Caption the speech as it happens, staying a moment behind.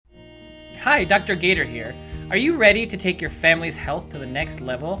Hi, Dr. Gator here. Are you ready to take your family's health to the next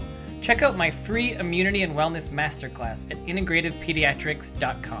level? Check out my free Immunity and Wellness Masterclass at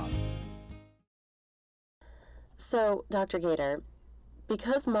integrativepediatrics.com. So, Dr. Gator,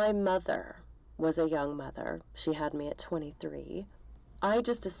 because my mother was a young mother, she had me at 23, I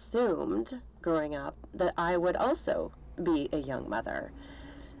just assumed growing up that I would also be a young mother.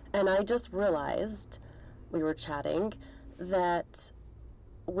 And I just realized, we were chatting, that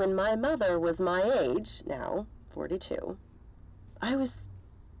when my mother was my age, now 42, I was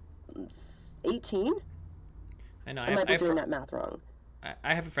 18. I know. I might be doing that math wrong.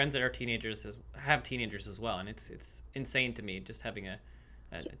 I have friends that are teenagers, have teenagers as well, and it's insane to me just having a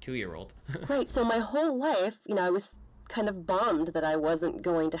 2-year-old. Right. So my whole life, I was kind of bummed that I wasn't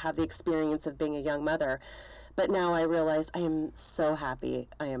going to have the experience of being a young mother. But now I realize I am so happy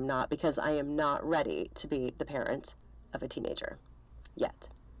I am not, because I am not ready to be the parent of a teenager yet.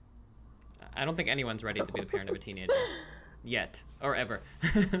 I don't think anyone's ready to be the parent of a teenager yet or ever.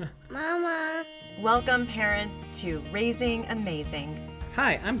 Mama. Welcome, parents, to Raising Amazing.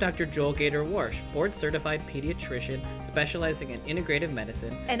 Hi, I'm Dr. Joel Gator Warsh, board-certified pediatrician specializing in integrative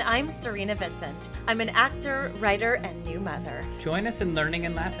medicine. And I'm Serena Vincent. I'm an actor, writer, and new mother. Join us in learning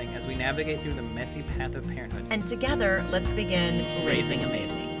and laughing as we navigate through the messy path of parenthood. And together, let's begin Raising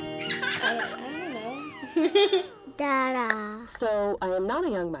Amazing. I don't know. Dada. So I am not a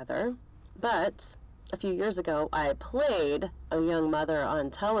young mother, but a few years ago, I played a young mother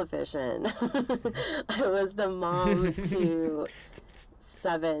on television. I was the mom to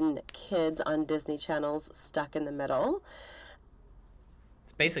 7 kids on Disney Channel's Stuck in the Middle.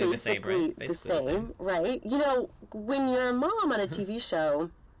 It's basically the same, right? Basically the same, right? When you're a mom on a TV show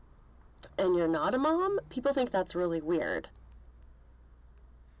and you're not a mom, people think that's really weird.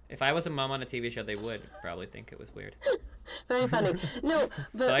 If I was a mom on a TV show, they would probably think it was weird. Very funny. No,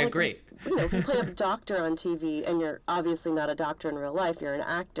 but so I agree. If you play a doctor on TV and you're obviously not a doctor in real life, you're an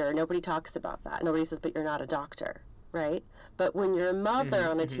actor, nobody talks about that. Nobody says, but you're not a doctor, right? But when you're a mother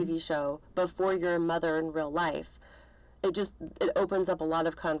on a TV show, before you're a mother in real life, it opens up a lot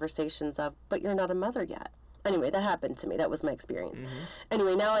of conversations of, but you're not a mother yet. Anyway, that happened to me. That was my experience.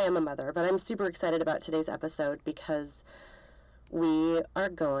 Anyway, now I am a mother, but I'm super excited about today's episode because we are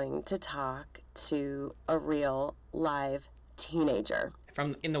going to talk to a real live teenager.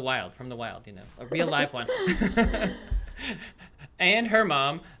 From the wild, a real live one. And her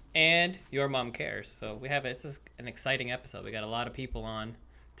mom, and your mom cares. So this is an exciting episode. We got a lot of people on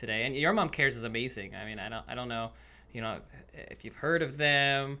today, and your mom cares is amazing. I mean, I don't know, if you've heard of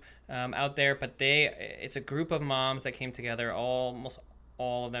them out there, but it's a group of moms that came together, almost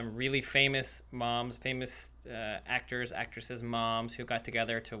all of them really famous moms, famous actors, actresses, moms who got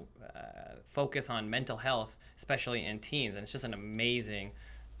together to focus on mental health, especially in teens. And it's just an amazing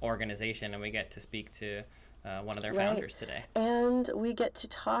organization, and we get to speak to one of their founders today. And we get to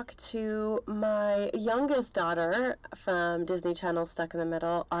talk to my youngest daughter from Disney Channel Stuck in the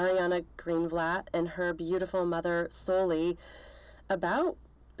Middle, Ariana Greenblatt, and her beautiful mother, Soli, about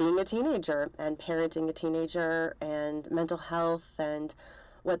being a teenager and parenting a teenager and mental health and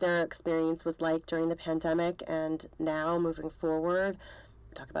what their experience was like during the pandemic and now moving forward.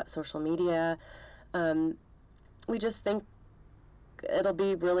 We talk about social media. We just think it'll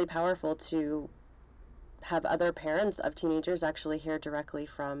be really powerful to have other parents of teenagers actually hear directly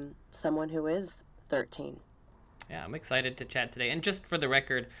from someone who is 13. Yeah, I'm excited to chat today. And just for the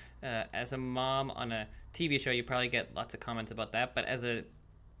record, as a mom on a TV show, you probably get lots of comments about that. But as a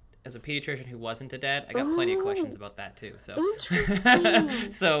pediatrician who wasn't a dad, I got plenty of questions about that too. So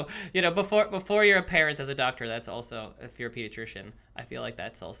interesting. So, before you're a parent as a doctor, that's also, if you're a pediatrician, I feel like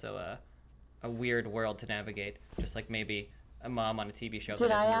that's also a weird world to navigate. Just like maybe a mom on a TV show.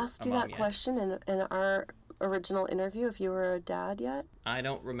 Did I ask you that question in our original interview, if you were a dad yet? I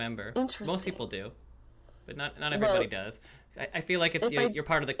don't remember. Interesting. Most people do, but not everybody does. I feel like you're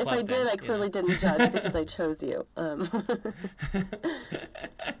part of the club. If I did, I clearly didn't judge because I chose you.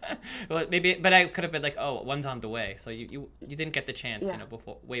 Well, maybe, but I could have been like, oh, one's on the way, so you didn't get the chance, Yeah.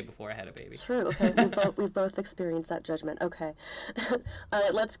 way before I had a baby. True. Okay, we've both experienced that judgment. Okay, all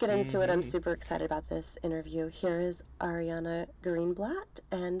right, let's get into it. I'm super excited about this interview. Here is Ariana Greenblatt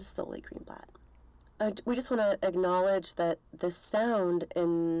and Soli Greenblatt. We just want to acknowledge that the sound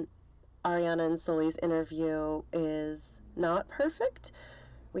in Ariana and Soli's interview is not perfect.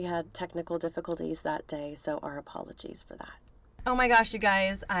 We had technical difficulties that day, so our apologies for that. Oh my gosh, you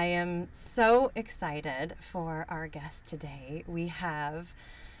guys, I am so excited for our guest today. We have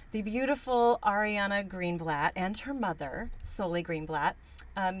the beautiful Ariana Greenblatt and her mother, Soli Greenblatt.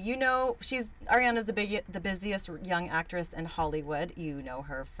 You know, Ariana's the busiest young actress in Hollywood. You know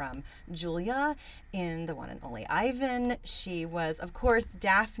her from Julia in The One and Only Ivan. She was, of course,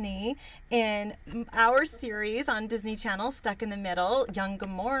 Daphne in our series on Disney Channel, Stuck in the Middle. Young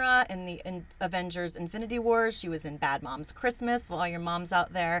Gamora in the Avengers Infinity Wars. She was in Bad Moms Christmas. For all your moms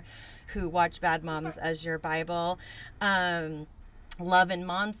out there who watch Bad Moms as your Bible. Love and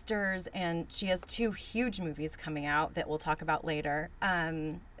Monsters, and she has 2 huge movies coming out that we'll talk about later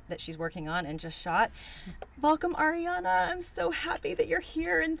that she's working on and just shot. Welcome, Ariana. I'm so happy that you're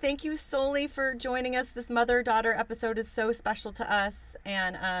here, and thank you, Soli, for joining us. This mother-daughter episode is so special to us.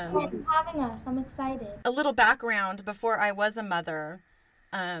 And Thanks for having us. I'm excited. a little background: before I was a mother,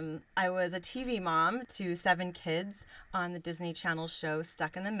 I was a TV mom to 7 kids on the Disney Channel show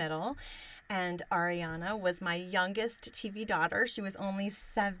Stuck in the Middle. And Ariana was my youngest TV daughter. She was only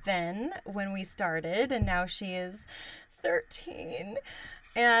 7 when we started, and now she is 13.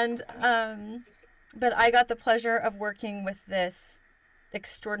 And but I got the pleasure of working with this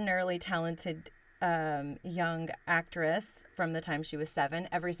extraordinarily talented young actress from the time she was 7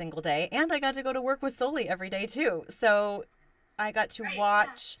 every single day, and I got to go to work with Soli every day too. So I got to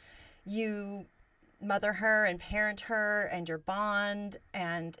watch you mother her and parent her and your bond,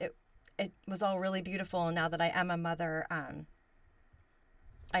 and it was all really beautiful. And now that I am a mother,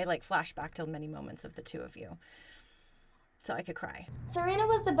 I like flash back to many moments of the 2 of you, so I could cry. Serena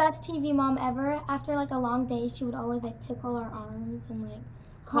was the best TV mom ever. After like a long day, she would always like tickle our arms and like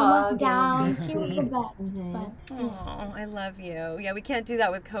calm us down. She was the best. But yeah. Oh, I love you. Yeah, we can't do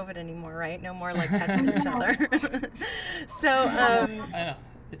that with COVID anymore, right? No more like touching each other. So, I know.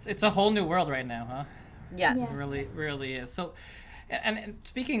 It's a whole new world right now, huh? yes. Yeah. It really is. So, and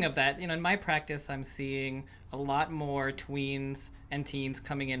speaking of that, in my practice, I'm seeing a lot more tweens and teens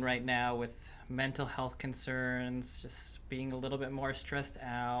coming in right now with mental health concerns, just being a little bit more stressed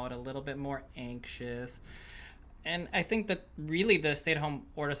out, a little bit more anxious. And I think that really the stay-at-home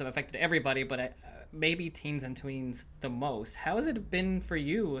orders have affected everybody, but maybe teens and tweens the most. How has it been for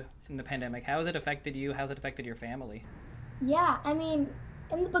you in the pandemic? How has it affected you? How has it affected your family? Yeah, I mean,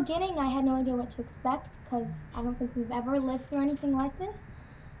 in the beginning, I had no idea what to expect because I don't think we've ever lived through anything like this.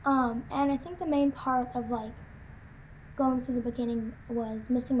 And I think the main part of like going through the beginning was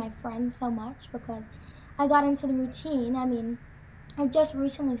missing my friends so much because I got into the routine. I mean, I just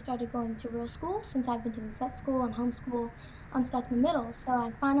recently started going to real school since I've been doing set school and homeschool on Stuck in the Middle. So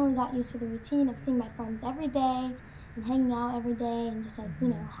I finally got used to the routine of seeing my friends every day and hanging out every day and just like,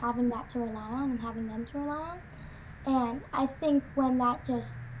 having that to rely on and having them to rely on. And I think when that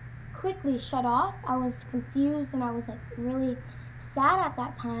just quickly shut off, I was confused and I was like really sad at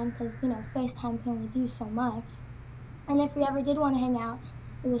that time because, FaceTime can only do so much. And if we ever did want to hang out,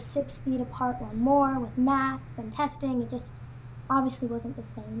 it was 6 feet apart or more with masks and testing. It just obviously wasn't the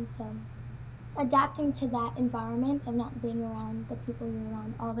same. So adapting to that environment of not being around the people you're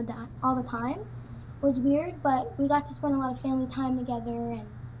around all the time was weird, but we got to spend a lot of family time together, and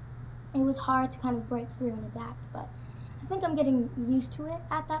it was hard to kind of break through and adapt. But I think I'm getting used to it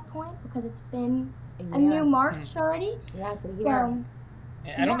at that point because it's been a new March already. Yeah, it's a year.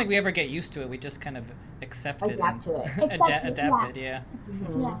 So I don't think we ever get used to it. We just kind of accept it. Adapt to it. Adapt it, yeah.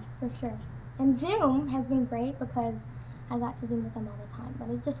 Yeah, for sure. And Zoom has been great because I got to Zoom with them all the time, but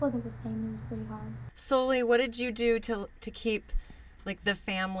it just wasn't the same. It was pretty hard. Soli, what did you do to keep like the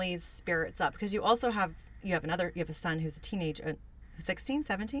family's spirits up? Because you also have a son who's a teenager, 16,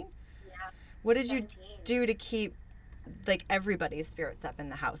 17? Yeah. What did 17. you do to keep like everybody's spirits up in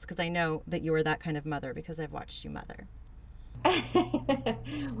the house? Because I know that you were that kind of mother because I've watched you mother.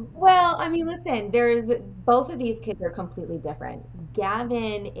 Well, I mean, listen, both of these kids are completely different.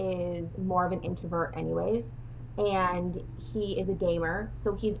 Gavin is more of an introvert anyways, and he is a gamer,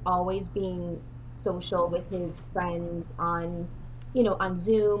 so he's always being social with his friends on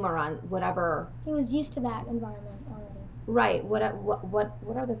Zoom or on whatever. He was used to that environment already. Right. What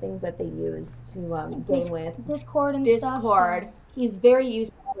are the things that they use to game with? Discord and stuff. Discord. He's very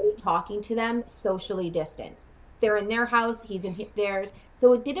used to already talking to them socially distanced. They're in their house, he's in theirs.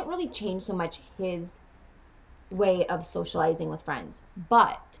 So it didn't really change so much his way of socializing with friends.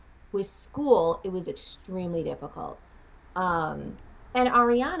 But with school, it was extremely difficult. And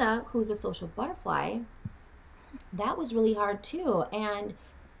Ariana, who's a social butterfly, that was really hard too. And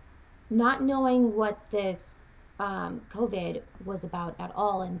not knowing what this COVID was about at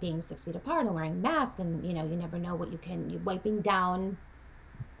all, and being 6 feet apart and wearing masks, and you never know what you're wiping down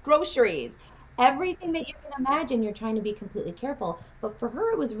groceries. Everything that you can imagine, you're trying to be completely careful. But for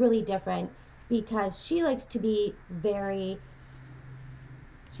her, it was really different because she likes to be very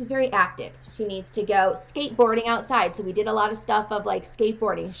she's very active. She needs to go skateboarding outside. So we did a lot of stuff of like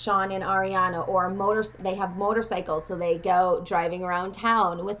skateboarding, Sean and Ariana, or they have motorcycles, so they go driving around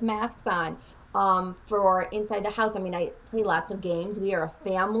town with masks on. For inside the house, I mean, I play lots of games. We are a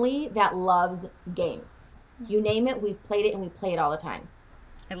family that loves games. You name it, we've played it, and we play it all the time.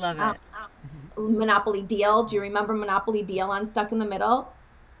 I love it. Monopoly Deal. Do you remember Monopoly Deal on Stuck in the Middle?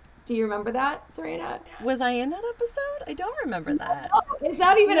 Do you remember that, Serena? Was I in that episode? I don't remember that. Oh, it's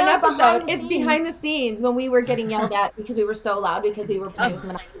not even an Yeah, episode. behind the It's scenes. behind the scenes when we were getting yelled at because we were so loud because we were playing with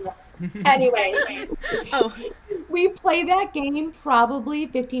Monopoly. Anyway, Oh, we play that game probably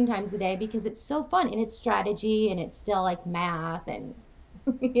 15 times a day because it's so fun and it's strategy and it's still like math and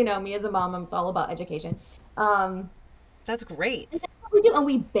me as a mom, I'm all about education. Um, that's great. we do, and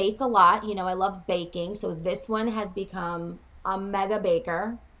we bake a lot. I love baking, so this one has become a mega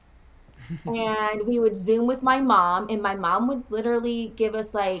baker. And we would Zoom with my mom, and my mom would literally give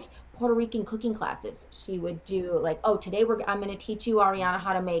us like Puerto Rican cooking classes. She would do like, oh, today I'm going to teach you, Ariana,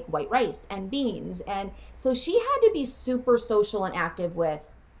 how to make white rice and beans. And so she had to be super social and active with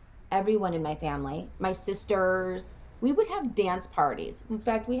everyone in my family, my sisters. We would have dance parties. In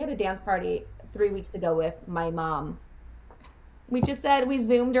fact, we had a dance party 3 weeks ago with my mom. We just said, we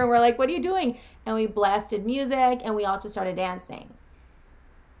Zoomed her, and we're like, what are you doing? And we blasted music, and we all just started dancing.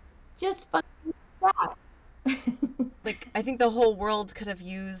 Just fun like that. Like, I think the whole world could have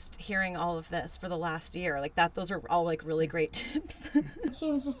used hearing all of this for the last year. Like that, those are all like really great tips.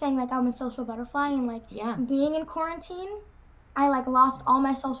 She was just saying like I'm a social butterfly, and like Yeah. being in quarantine, I like lost all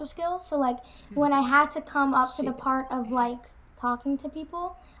my social skills. So like when I had to come up to the part of like talking to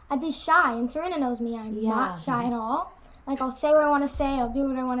people, I'd be shy. And Serena knows me, I'm Yeah. not shy at all. Like I'll say what I want to say, I'll do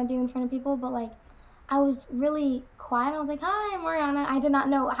what I want to do in front of people, but like I was really quiet. I was like, hi, I'm Mariana. I did not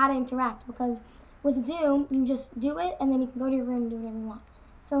know how to interact because with Zoom, you just do it and then you can go to your room and do whatever you want.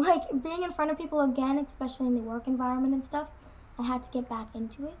 So like being in front of people again, especially in the work environment and stuff, I had to get back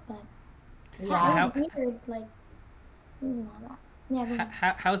into it, but Yeah. it was weird, like losing all that. Yeah, go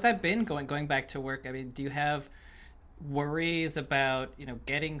ahead. How's that been going back to work? I mean, do you have worries about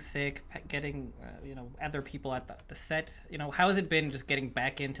getting sick, getting other people at the set? How has it been just getting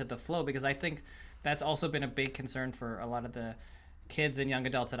back into the flow? Because I think that's also been a big concern for a lot of the kids and young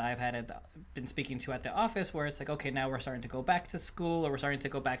adults that I've been speaking to at the office, where it's like, okay, now we're starting to go back to school, or we're starting to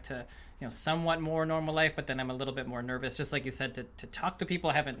go back to somewhat more normal life, but then I'm a little bit more nervous, just like you said, to talk to people.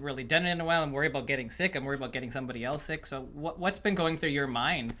 I haven't really done it in a while. I'm worried about getting sick. I'm worried about getting somebody else sick. So what's been going through your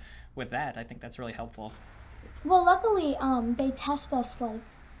mind with that? I think that's really helpful. Well, luckily, they test us like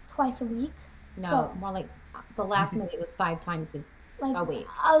twice a week. No, So, more like the last movie was 5 times like a week.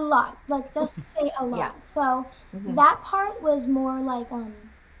 a lot. Like just to say a lot. Yeah. So that part was more like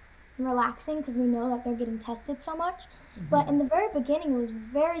relaxing because we know that they're getting tested so much. But in the very beginning, it was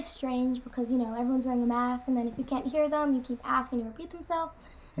very strange because everyone's wearing a mask, and then if you can't hear them, you keep asking to repeat themselves,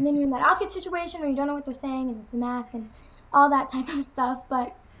 and then you're in that awkward situation where you don't know what they're saying, and it's the mask and all that type of stuff.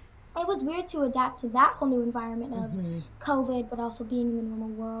 But it was weird to adapt to that whole new environment of COVID, but also being in the normal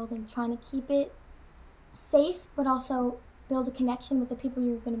world and trying to keep it safe, but also build a connection with the people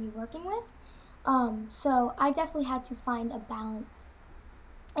you're going to be working with. So I definitely had to find a balance.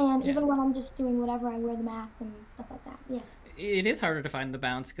 And even when I'm just doing whatever, I wear the mask and stuff like that. Yeah. It is harder to find the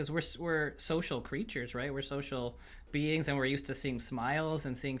balance because we're social creatures, right? We're social beings, and we're used to seeing smiles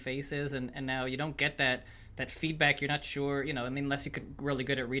and seeing faces, and now you don't get that feedback. You're not sure, I mean, unless you're really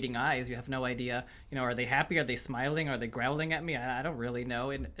good at reading eyes, you have no idea, are they happy? Are they smiling? Are they growling at me? I don't really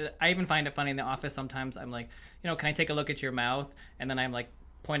know. And I even find it funny in the office sometimes. I'm like, can I take a look at your mouth? And then I'm like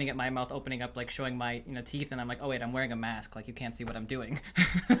pointing at my mouth, opening up, like showing my teeth, and I'm like, oh wait, I'm wearing a mask, like you can't see what I'm doing.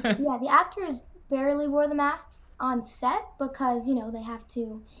 Yeah, the actors barely wore the masks on set because, they have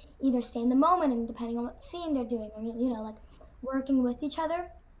to either stay in the moment and depending on what scene they're doing or, like working with each other.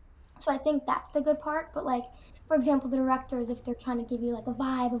 So I think that's the good part. But like, for example, the directors, if they're trying to give you like a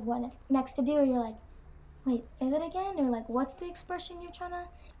vibe of what next to do, you're like, wait, say that again? Or like, what's the expression you're trying to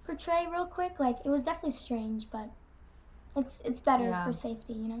portray real quick? Like, it was definitely strange, but it's better Yeah. for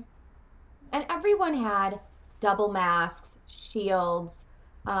safety, And everyone had double masks, shields.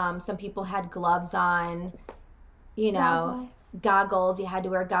 Some people had gloves on, Goggles. goggles. You had to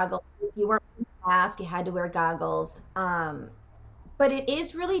wear goggles. If you weren't wearing a mask, you had to wear goggles. But it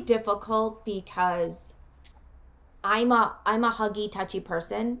is really difficult because I'm a huggy, touchy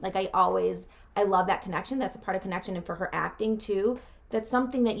person. Like I love that connection. That's a part of connection, and for her acting too. That's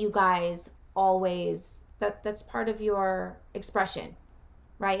something that you guys always that's part of your expression,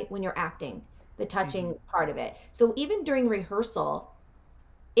 right? When you're acting, the touching part of it. So even during rehearsal,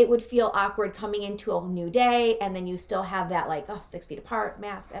 it would feel awkward coming into a new day, and then you still have that like, oh, 6 feet apart,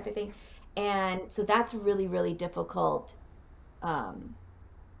 mask, everything. And so that's really, really difficult. um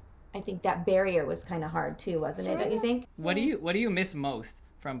I think that barrier was kind of hard too, wasn't it? Don't you think? What do you miss most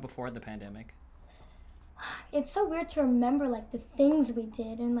from before the pandemic? It's so weird to remember like the things we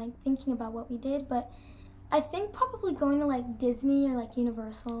did and like thinking about what we did, but I think probably going to like Disney or like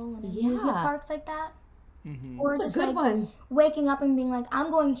Universal and amusement Yeah, parks like that, Mm-hmm. or it's a just good like one. waking up and being like,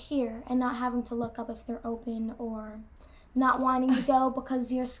 I'm going here and not having to look up if they're open or not wanting to go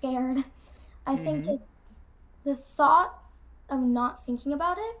because you're scared. I think Mm-hmm. just the thought of not thinking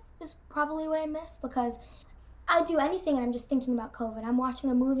about it is probably what I miss because I do anything and I'm just thinking about COVID. I'm watching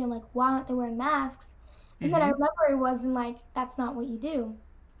a movie, I'm like, why aren't they wearing masks? And then I Mm-hmm. remember it wasn't like, that's not what you do.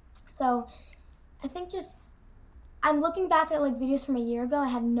 So I think just I'm looking back at like videos from a year ago. I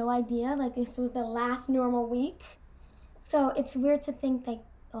had no idea like this was the last normal week. So it's weird to think like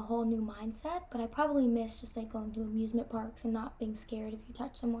a whole new mindset, but I probably miss just like going to amusement parks and not being scared if you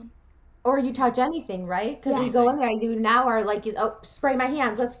touch someone. Or you touch anything, right? Because we Yeah, go in Anything. there, I do now are like, oh, spray my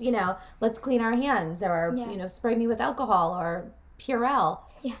hands. Let's, let's clean our hands, or yeah, spray me with alcohol or Purell.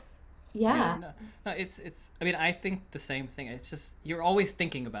 yeah, Yeah, Yeah, no, it's. I mean, I think the same thing. It's just you're always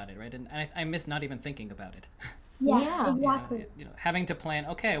thinking about it, right? And I miss not even thinking about it. yeah, yeah, exactly. Having to plan.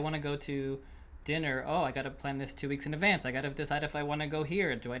 Okay, I want to go to dinner. Oh, I got to plan this 2 weeks in advance. I got to decide if I want to go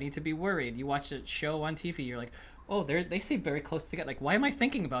here. Do I need to be worried? You watch a show on TV. You're like, oh, they seem very close together. Like, why am I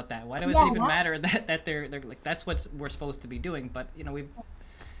thinking about that? Why does it Yeah, even that, matter that they're like that's what we're supposed to be doing? But we've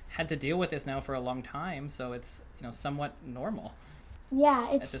had to deal with this now for a long time, so it's somewhat normal yeah,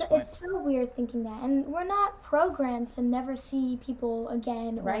 at it's this point. it's so weird thinking that, and we're not programmed to never see people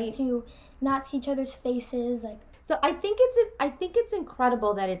again or right. to not see each other's faces. Like, So I think it's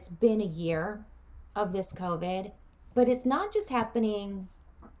incredible that it's been a year of this COVID, but it's not just happening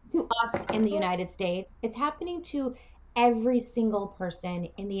to us in the United States. It's happening to every single person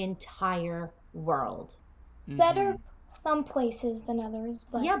in the entire world. Mm-hmm. better some places than others,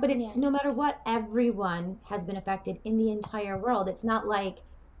 but Yeah, but it's yeah, no matter what, everyone has been affected in the entire world. It's not like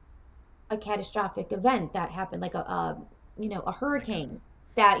a catastrophic event that happened, like a Like a hurricane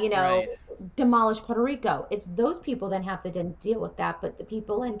that right. demolished Puerto Rico. It's those people then have to then deal with that, but the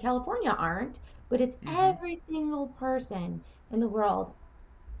people in California aren't. But it's Mm-hmm. every single person in the world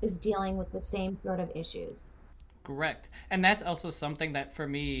is dealing with the same sort of issues. Correct. And that's also something that for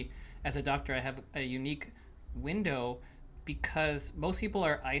me as a doctor I have a unique window because most people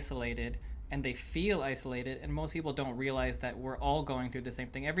are isolated and they feel isolated and most people don't realize that we're all going through the same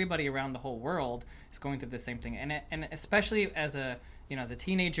thing. Everybody around the whole world is going through the same thing. And especially as a, as a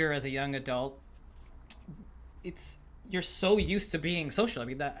teenager, as a young adult, it's you're so used to being social. I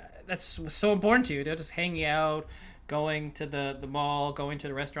mean that's so important to you. They're just hanging out, going to the mall, going to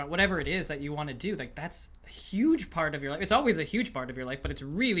the restaurant, whatever it is that you want to do. Like that's a huge part of your life. It's always a huge part of your life, but it's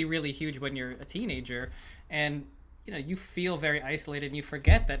really really huge when you're a teenager, and you feel very isolated and you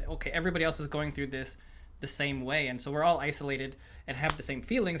forget that okay everybody else is going through this the same way, and so we're all isolated and have the same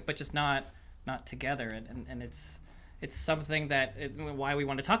feelings, but just not together. And it's something that why we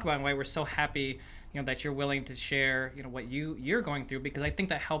want to talk about and why we're so happy that you're willing to share what you're going through, because I think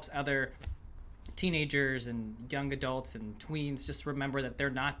that helps other teenagers and young adults and tweens just remember that they're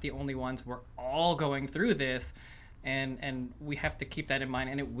not the only ones. We're all going through this, and we have to keep that in mind,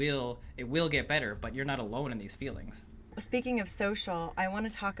 and it will get better, but you're not alone in these feelings. Speaking of social, I want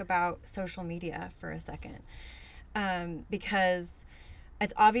to talk about social media for a second, because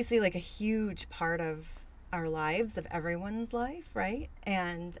it's obviously like a huge part of our lives, of everyone's life, right?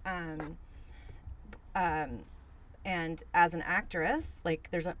 And as an actress, like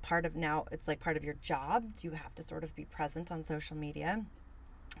there's a part of now, it's like part of your job. You have to sort of be present on social media.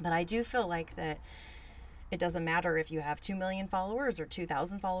 But I do feel like that it doesn't matter if you have 2 million followers or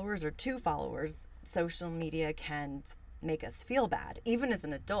 2,000 followers or 2 followers. Social media can make us feel bad, even as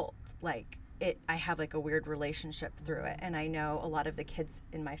an adult. Like I have like a weird relationship through it. And I know a lot of the kids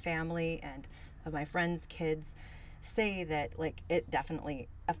in my family and of my friends' kids say that like it definitely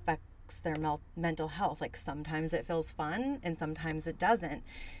affects their mental health. Like sometimes it feels fun and sometimes it doesn't.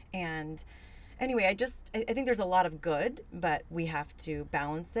 And anyway, I think there's a lot of good, but we have to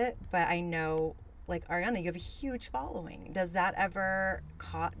balance it. But I know, like Ariana, you have a huge following. Does that ever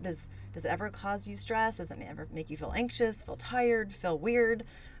does it ever cause you stress? Does it ever make you feel anxious, feel tired, feel weird?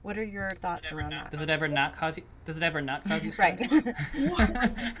 What are your thoughts around that? Does it ever not cause you Right. stress?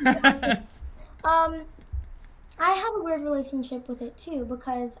 um, I have a weird relationship with it too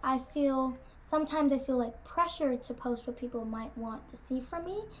because sometimes I feel like pressured to post what people might want to see from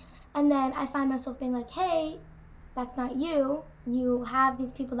me, and then I find myself being like, hey, that's not you. You have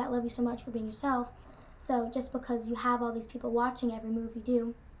these people that love you so much for being yourself. So just because you have all these people watching every move you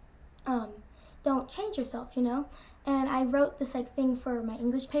do, um, don't change yourself, you know? And I wrote this like thing for my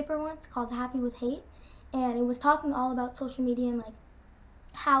English paper once called Happy with Hate, and it was talking all about social media and like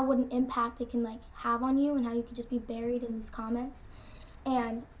how what an impact it can like have on you and how you can just be buried in these comments.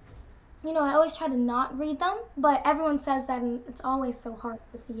 And you know, I always try to not read them, but everyone says that, and it's always so hard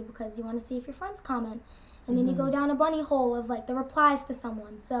to see because you want to see if your friends comment, and then you go down a bunny hole of like the replies to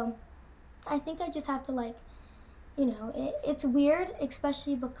someone. So I think I just have to like, you know, it's weird,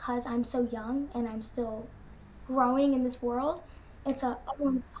 especially because I'm so young and I'm still growing in this world.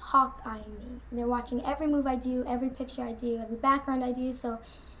 Everyone's hawk eyeing me. They're watching every move I do, every picture I do, every background I do. So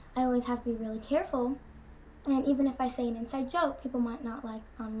I always have to be really careful. And even if I say an inside joke, people might not like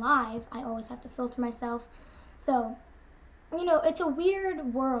on live. I always have to filter myself. So, you know, it's a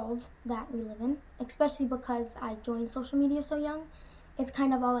weird world that we live in, especially because I joined social media so young. It's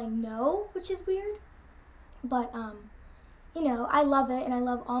kind of all I know, which is weird. But, you know, I love it, and I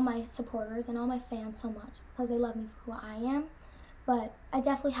love all my supporters and all my fans so much because they love me for who I am. But I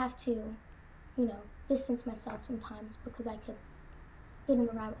definitely have to, you know, distance myself sometimes because I could get in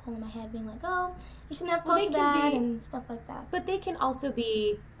a rabbit hole in my head being like, oh, you shouldn't have posted that and stuff like that. But they can also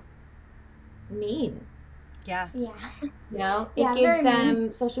be mean. Yeah. Yeah. You know, Yeah, it gives very them,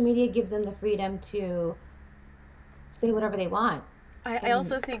 mean. social media gives them the freedom to say whatever they want. I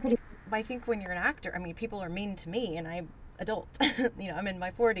also think, when you're an actor, I mean, people are mean to me, and I'm adult. You know, I'm in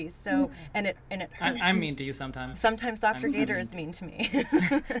my 40s, so and it hurts. I'm mean to you sometimes. Sometimes Dr. Gator is mean to me.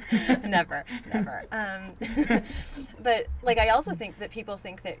 Never. But like, I also think that people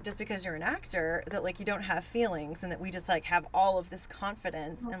think that just because you're an actor, that like you don't have feelings, and that we just like have all of this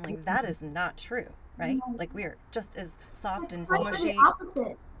confidence, and like that is not true, right? Like we are just as soft and Quite smushy. the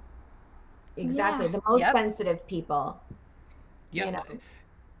opposite. Exactly. Yeah. The most Yep. sensitive people. Yeah, You know.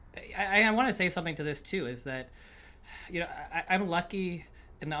 I want to say something to this too. Is that, you know, I'm lucky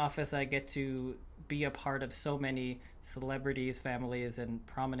in the office. I get to be a part of so many celebrities, families, and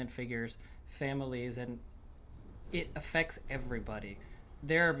prominent figures, families, and it affects everybody.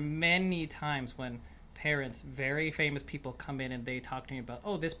 There are many times when parents, very famous people, come in and they talk to me about,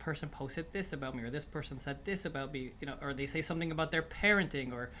 oh, this person posted this about me, or this person said this about me, you know, or they say something about their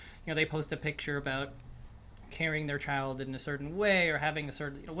parenting, or, you know, they post a picture about carrying their child in a certain way or having a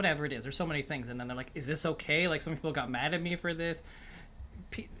certain, you know, whatever it is. There's so many things, and then they're like, is this okay? Like, some people got mad at me for this.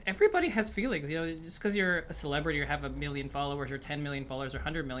 Everybody has feelings, you know. Just because you're a celebrity or have 1 million followers or 10 million followers or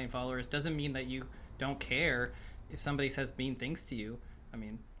 100 million followers doesn't mean that you don't care if somebody says mean things to you. I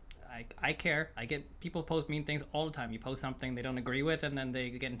mean, I care. I get people post mean things all the time. You post something they don't agree with, and then they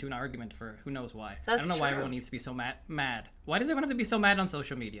get into an argument for who knows why. I don't know why everyone needs to be so mad. Why does everyone have to be so mad on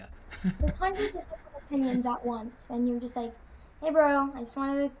social media? There's hundreds of different opinions at once, and you're just like, hey, bro, I just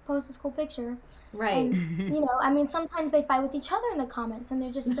wanted to post this cool picture. Right. And, you know, I mean, sometimes they fight with each other in the comments, and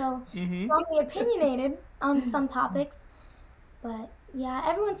they're just so strongly opinionated on some topics. But yeah,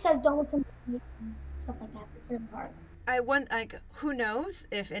 everyone says don't listen to me and stuff like that. It's really hard. I want, like, who knows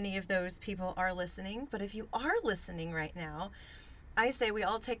if any of those people are listening, but if you are listening right now, I say we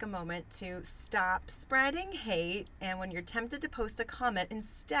all take a moment to stop spreading hate, and when you're tempted to post a comment,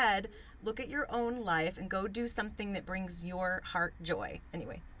 instead look at your own life and go do something that brings your heart joy.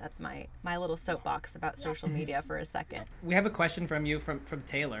 Anyway, that's my little soapbox about social media for a second. We have a question from you from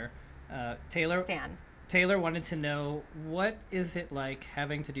Taylor. Taylor wanted to know, what is it like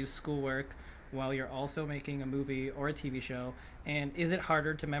having to do schoolwork while you're also making a movie or a TV show, and is it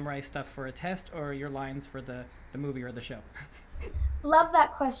harder to memorize stuff for a test or your lines for the movie or the show? Love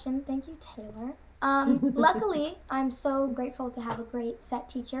that question. Thank you, Taylor. Luckily, I'm so grateful to have a great set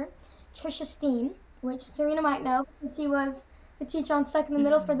teacher, Trisha Steen, which Serena might know because she was the teacher on Stuck in the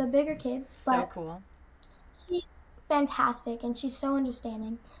Middle for the bigger kids. So cool. She's fantastic, and she's so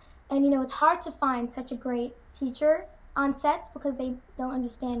understanding. And, you know, it's hard to find such a great teacher on sets because they don't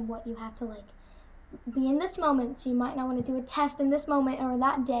understand what you have to, like, be in this moment. So you might not want to do a test in this moment or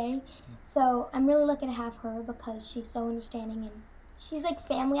that day. So I'm really lucky to have her because she's so understanding, and she's like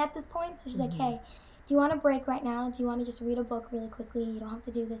family at this point. So she's like, hey, do you want a break right now? Do you want to just read a book really quickly? You don't have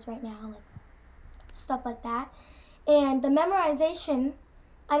to do this right now, like stuff like that. And the memorization,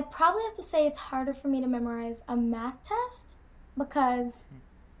 I'd probably have to say it's harder for me to memorize a math test because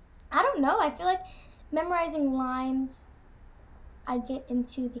I don't know. I feel like memorizing lines, I get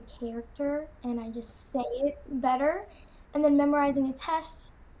into the character and I just say it better. And then memorizing a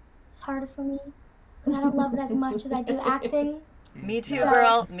test is harder for me because I don't love it as much as I do acting. Me too,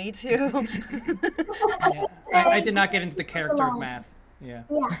 girl. Me too. Yeah, I did not get into the character of math. Yeah.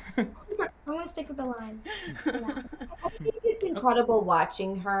 Yeah. I'm gonna stick with the lines. Yeah. I think it's incredible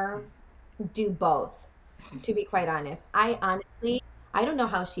watching her do both, to be quite honest. I don't know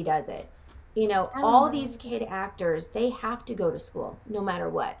how she does it. You know, I don't all know. these kid actors, they have to go to school no matter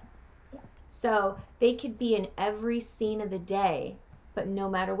what. Yeah. So they could be in every scene of the day, but no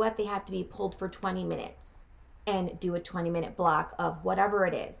matter what, they have to be pulled for 20 minutes and do a 20-minute block of whatever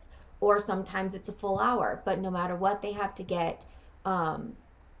it is. Or sometimes it's a full hour, but no matter what, they have to get um,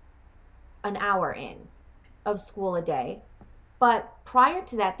 an hour in of school a day. But prior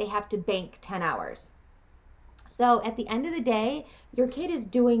to that, they have to bank 10 hours. So at the end of the day, your kid is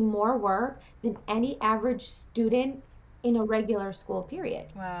doing more work than any average student in a regular school period.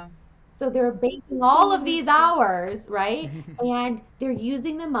 Wow. So they're banking all of these hours, right? And they're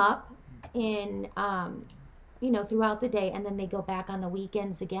using them up in, throughout the day. And then they go back on the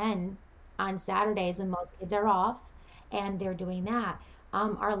weekends again on Saturdays when most kids are off. And they're doing that.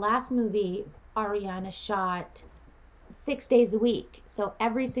 Our last movie, Ariana shot 6 days a week. So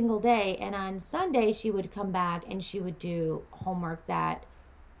every single day. And on Sunday, she would come back and she would do homework that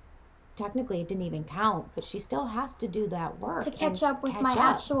technically it didn't even count, but she still has to do that work To catch up with my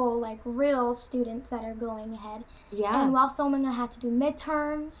actual, like, real students that are going ahead. Yeah. And while filming, I had to do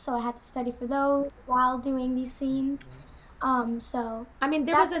midterms, so I had to study for those while doing these scenes. So I mean,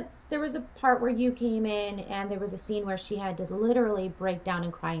 there was a part where you came in and there was a scene where she had to literally break down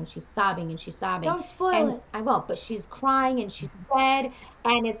and cry and she's sobbing. don't spoil And it. I won't, but she's crying and she's red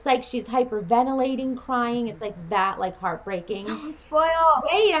and it's like she's hyperventilating, crying. It's like that, like heartbreaking. Don't spoil.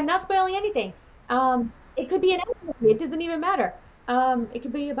 Wait, I'm not spoiling anything. It could be an movie. It doesn't even matter. It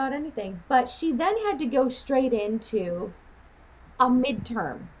could be about anything. But she then had to go straight into a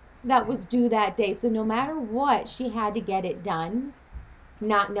midterm that was due that day. So no matter what, she had to get it done,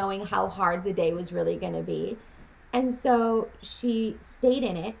 not knowing how hard the day was really going to be. And so she stayed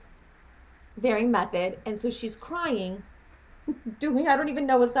in it, very method. And so she's crying, I don't even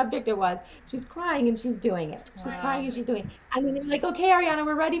know what subject it was. She's crying and she's doing it. She's crying and she's doing it. And then they're like, okay, Ariana,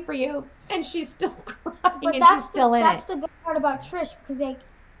 we're ready for you. And she's still crying But and she's still in that's it. the good part about Trish, because, like,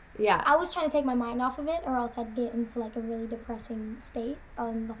 Yeah. I was trying to take my mind off of it, or else I'd get into, like, a really depressing state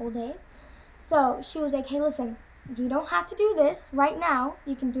the whole day. So she was like, hey, listen, you don't have to do this right now.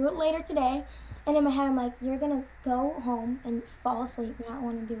 You can do it later today. And in my head, I'm like, you're going to go home and fall asleep and not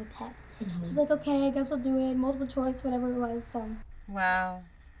want to do a test. She's like, okay, I guess I'll do it. Multiple choice, whatever it was. So Wow.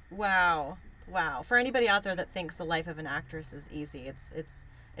 Wow. Wow. For anybody out there that thinks the life of an actress is easy,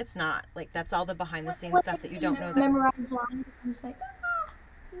 it's not. Like, that's all the behind the scenes stuff that you don't know. Memorize lines. I'm just like,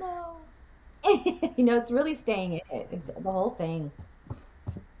 no. It's really staying in it. It's the whole thing.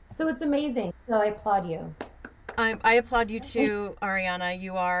 So it's amazing. So I applaud you. I applaud you too, Ariana.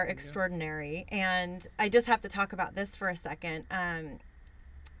 You are extraordinary. And I just have to talk about this for a second.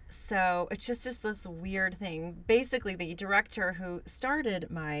 So it's just this weird thing. Basically, the director who started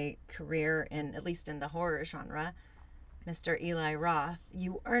my career at least in the horror genre, Mr. Eli Roth,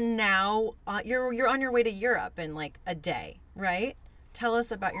 you are now you're on your way to Europe in like a day, right? Tell us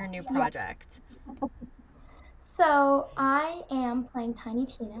about your new project. So I am playing Tiny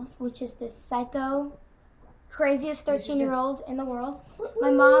Tina, which is this psycho, craziest 13-year-old in the world.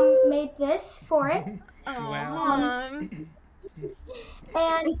 My mom made this for it. Wow.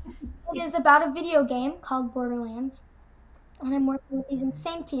 And it is about a video game called Borderlands. And I'm working with these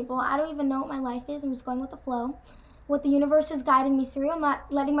insane people. I don't even know what my life is. I'm just going with the flow. What the universe is guiding me through. I'm not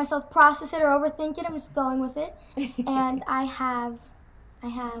letting myself process it or overthink it. I'm just going with it. And I have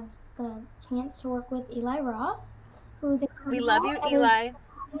the chance to work with Eli Roth, who's incredible. We love you, Eli.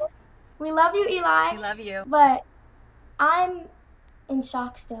 We love you, Eli. We love you. But I'm in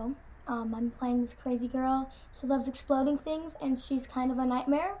shock still. I'm playing this crazy girl. She loves exploding things, and she's kind of a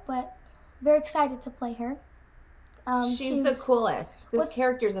nightmare, but very excited to play her. She's the coolest. This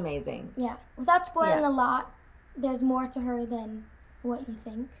character's amazing. Yeah. Without spoiling a lot, there's more to her than what you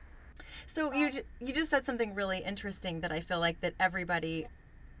think. So you just said something really interesting that I feel like that everybody,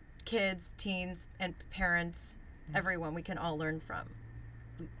 kids, teens, and parents, everyone, we can all learn from.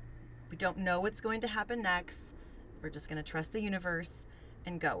 We don't know what's going to happen next. We're just going to trust the universe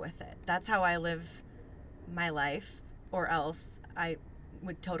and go with it. That's how I live my life, or else I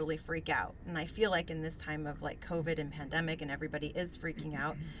would totally freak out. And I feel like in this time of like COVID and pandemic and everybody is freaking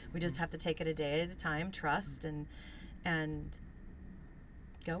out, we just have to take it a day at a time, trust and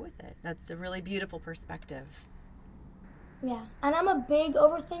go with it. That's a really beautiful perspective. Yeah, and I'm a big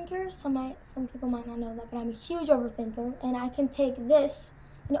overthinker. Some people might not know that, but I'm a huge overthinker, and I can take this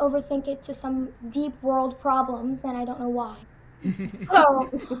and overthink it to some deep world problems, and I don't know why. So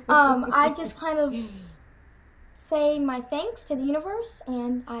I just kind of say my thanks to the universe,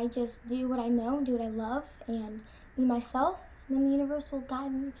 and I just do what I know and do what I love and be myself, and then the universe will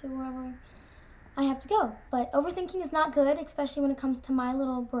guide me to wherever I have to go. But overthinking is not good, especially when it comes to my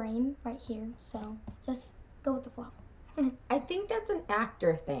little brain right here. So just go with the flow. I think that's an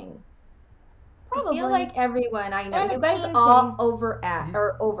actor thing. Probably. I feel like everyone I know, And you a guys teen all thing.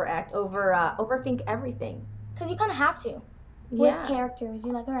 overthink everything. Because you kind of have to. With Yeah. characters,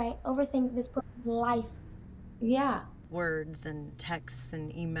 you're like, all right, overthink this person's life. Yeah. Words and texts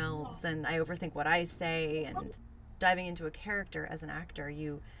and emails, and I overthink what I say. And diving into a character as an actor,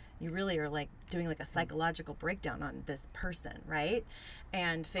 you really are like doing like a psychological breakdown on this person, right?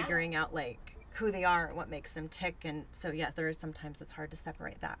 And figuring out like who they are and what makes them tick. And so yeah, there is sometimes it's hard to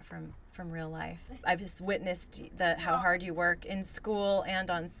separate that from real life. I've just witnessed how hard you work in school and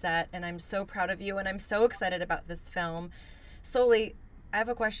on set, and I'm so proud of you, and I'm so excited about this film. Soli, I have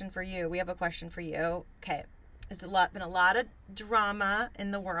a question for you. We have a question for you. Okay. There's been a lot of drama in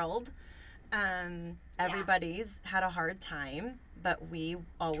the world. Everybody's had a hard time, but we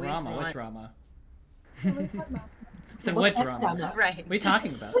always Drama? want... What drama? What are you talking about? So what drama? Right. What are you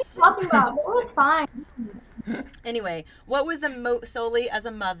talking about? What are you talking about? Oh, it's fine. Anyway, what was the Soli, as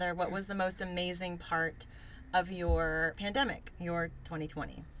a mother, what was the most amazing part of your pandemic, your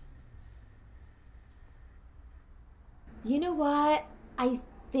 2020? You know what? I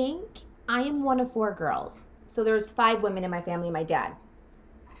think I am one of 4 girls. So there's 5 women in my family, my dad.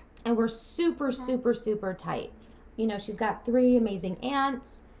 And we're super, super, super tight. You know, she's got 3 amazing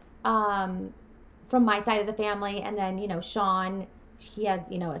aunts from my side of the family. And then, you know, Sean, he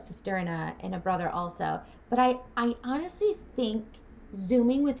has, you know, a sister and a brother also. But I honestly think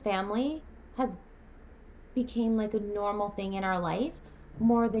Zooming with family has became like a normal thing in our life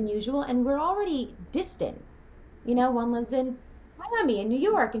more than usual. And we're already distant. You know, one lives in Miami and New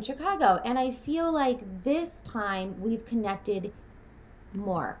York and Chicago. And I feel like this time we've connected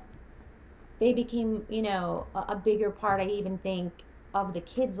more. They became, you know, a bigger part, I even think, of the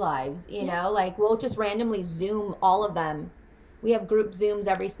kids' lives, you know, like we'll just randomly Zoom all of them. We have group Zooms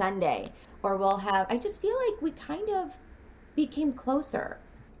every Sunday, or we'll have, I just feel like we kind of became closer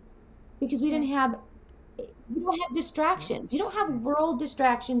because we don't have distractions. You don't have world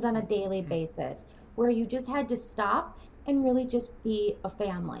distractions on a daily basis where you just had to stop and really just be a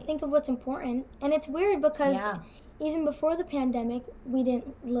family. Think of what's important. And it's weird because Yeah. even before the pandemic, we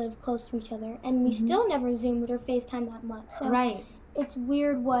didn't live close to each other. And we still never Zoomed or FaceTime that much. So Right. it's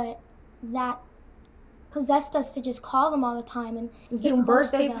weird what that possessed us to just call them all the time and Zoom get close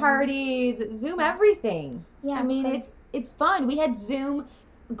to birthday them. parties, Zoom everything. Yeah, I mean, because- it's fun. We had Zoom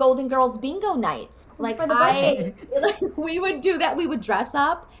Golden Girls bingo nights. Like For the birthdays. we would do that. We would dress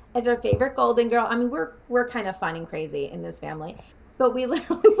up as our favorite Golden Girl. I mean, we're kind of fun and crazy in this family, but we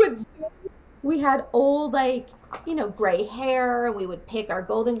literally would. We had old, like, you know, gray hair, and we would pick our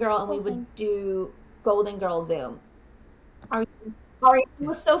Golden Girl and we would do Golden Girl Zoom. Our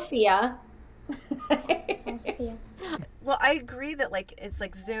was Sophia. Oh, Sophia. Well, I agree that like it's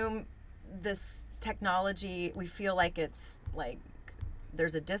like Zoom, this technology, we feel like it's like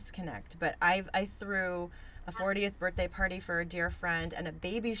there's a disconnect. But I threw a 40th birthday party for a dear friend and a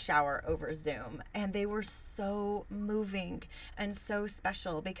baby shower over Zoom, and they were so moving and so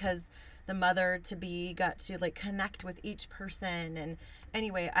special because the mother to be got to like connect with each person. And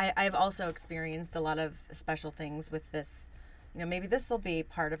anyway, I've also experienced a lot of special things with this. You know, maybe this will be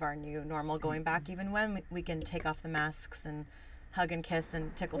part of our new normal going back, even when we can take off the masks and hug and kiss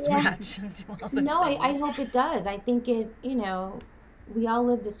and tickle scratch and do all those No, things. I hope it does. I think it, you know, we all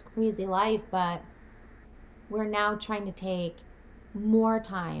live this crazy life, but we're now trying to take more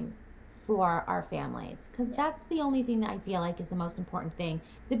time for our families because that's the only thing that I feel like is the most important thing.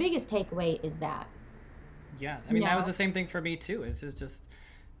 The biggest takeaway is that. Yeah, I mean, that was No. the same thing for me too. It's just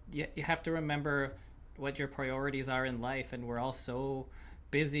you have to remember what your priorities are in life, and we're all so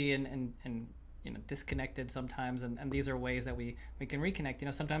busy and you know, disconnected sometimes, and these are ways that we can reconnect. You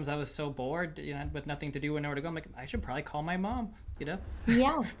know, sometimes I was so bored, you know, with nothing to do and nowhere to go. I'm like, I should probably call my mom, you know.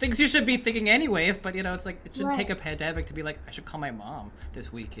 Yeah. Things you should be thinking anyways, but you know, it's like it shouldn't Right. take a pandemic to be like, I should call my mom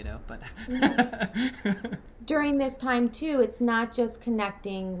this week, you know. But During this time too, it's not just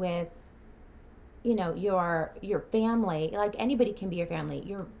connecting with, you know, your family. Like anybody can be your family.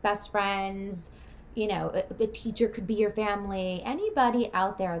 Your best friends, you know, a teacher could be your family. Anybody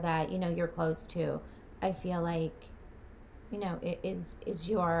out there that, you know, you're close to, I feel like, you know, it is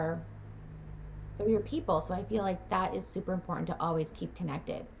they're your people. So I feel like that is super important to always keep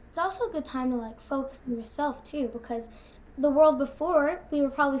connected. It's also a good time to like focus on yourself too, because the world before, we were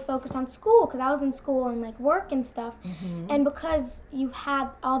probably focused on school because I was in school and like work and stuff. And because you had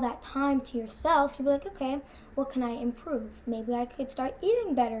all that time to yourself, you'd be like, okay, what can I improve? Maybe I could start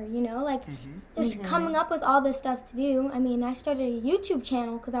eating better, you know, like just coming up with all this stuff to do. I mean, I started a YouTube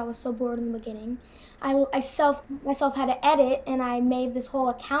channel because I was so bored in the beginning. I self myself how to edit, and I made this whole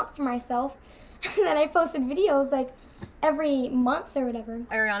account for myself, and then I posted videos like every month or whatever.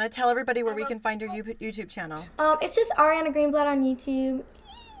 Ariana, tell everybody where we can find your YouTube channel. It's just Ariana Greenblatt on YouTube.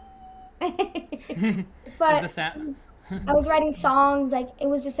 Is But the sound? I was writing songs, like it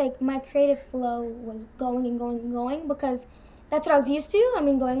was just like my creative flow was going and going and going because that's what I was used to. I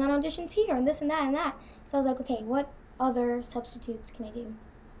mean, going on auditions here and this and that and that. So I was like, okay, what other substitutes can I do?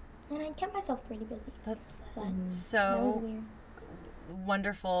 And I kept myself pretty busy. That's But that was so weird.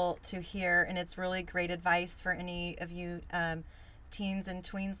 wonderful to hear, and it's really great advice for any of you teens and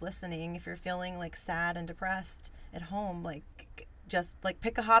tweens listening. If you're feeling like sad and depressed at home, like just like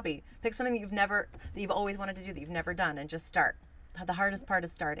pick a hobby, pick something that you've always wanted to do that you've never done, and just start. The hardest part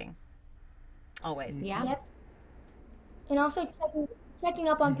is starting. Always. Yeah. Yep. And also checking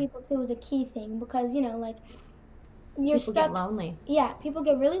up on people too is a key thing because, you know, like you're People stuck. get lonely. Yeah, people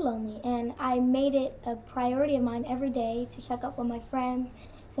get really lonely, and I made it a priority of mine every day to check up on my friends,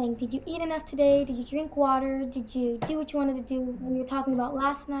 saying, did you eat enough today? Did you drink water? Did you do what you wanted to do when you were talking about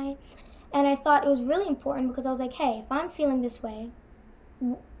last night? And I thought it was really important because I was like, hey, if I'm feeling this way,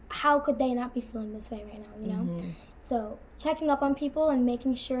 how could they not be feeling this way right now, you know? So checking up on people and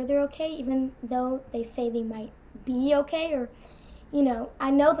making sure they're okay, even though they say they might be okay, or you know,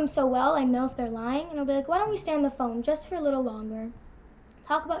 I know them so well, I know if they're lying, and I'll be like, why don't we stay on the phone just for a little longer?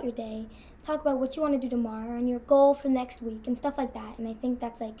 Talk about your day, talk about what you want to do tomorrow, and your goal for next week, and stuff like that. And I think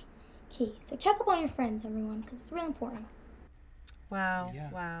that's like key. So check up on your friends, everyone, because it's really important. Wow.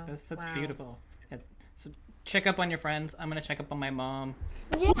 Yeah. Wow. That's wow. beautiful. Yeah. So check up on your friends. I'm gonna check up on my mom.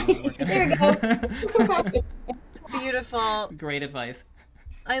 Yeah, there you go. Beautiful. Great advice.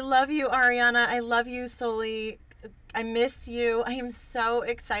 I love you, Ariana. I love you, Soli. I miss you. I am so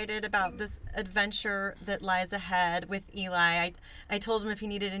excited about this adventure that lies ahead with Eli. I told him if he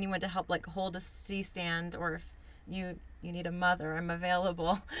needed anyone to help like hold a C-stand, or if you need a mother, I'm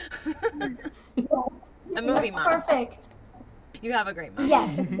available. A movie mom. Perfect. You have a great mom.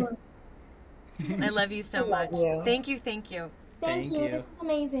 Yes, of course. I love you so much. you. Thank you. Thank you. Thank Thank you. you. This is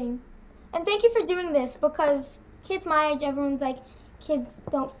amazing. And thank you for doing this because kids my age, everyone's like, kids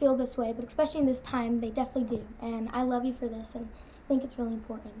don't feel this way, but especially in this time, they definitely do. And I love you for this, and I think it's really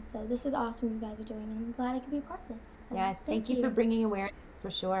important. So this is awesome you guys are doing, and I'm glad I could be a part of it. So Yes. Thank you for bringing awareness for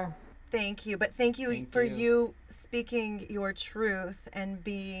sure. Thank you. But thank you Thank for you. you speaking your truth and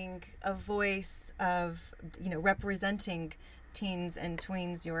being a voice of, you know, representing teens and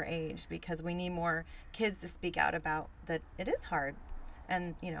tweens your age, because we need more kids to speak out about that it is hard.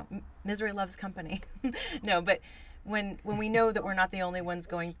 And, you know, misery loves company. No, but when we know that we're not the only ones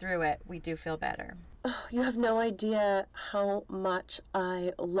going through it, we do feel better. Oh, you have no idea how much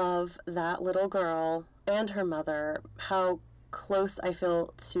I love that little girl and her mother, how close I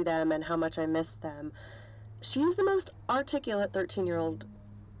feel to them and how much I miss them. She's the most articulate 13-year-old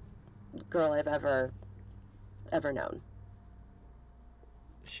girl I've ever known.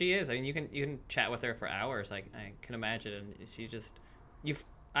 She is. I mean, you can chat with her for hours. I can imagine. And she just,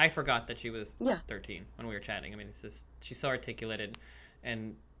 I forgot that she was 13 when we were chatting. I mean, it's just she's so articulated,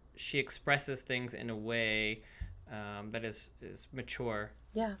 and she expresses things in a way that is mature.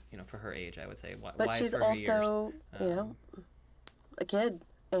 Yeah. You know, for her age, I would say. But wise she's for her years. also, you know, a kid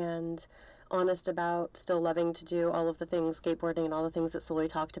and honest about still loving to do all of the things, skateboarding and all the things that Soli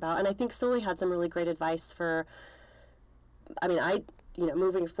talked about. And I think Soli had some really great advice for, I mean,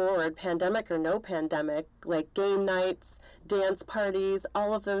 moving forward, pandemic or no pandemic, like game nights, dance parties,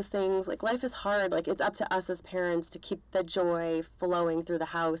 all of those things. Like, life is hard. Like, it's up to us as parents to keep the joy flowing through the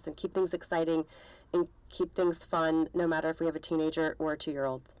house and keep things exciting and keep things fun, no matter if we have a teenager or a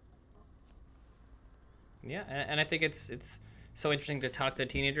 2-year-old. Yeah, and I think it's so interesting to talk to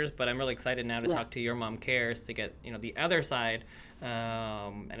teenagers, but I'm really excited now to talk to Your Mom Cares to get, you know, the other side,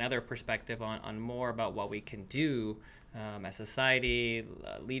 another perspective on more about what we can do as society,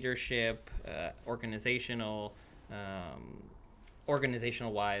 leadership, organizational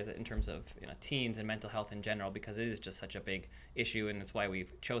wise, in terms of, you know, teens and mental health in general, because it is just such a big issue, and it's why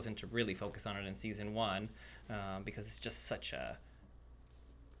we've chosen to really focus on it in season 1, because it's just such a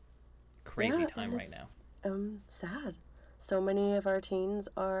crazy time right now. Sad. So many of our teens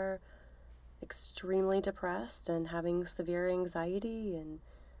are extremely depressed and having severe anxiety and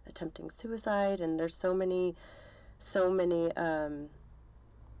attempting suicide, and there's so many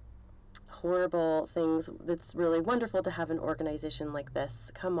horrible things, it's really wonderful to have an organization like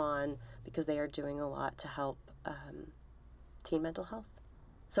this come on, because they are doing a lot to help teen mental health.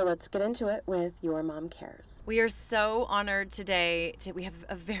 So let's get into it with Your Mom Cares. We are so honored today. We have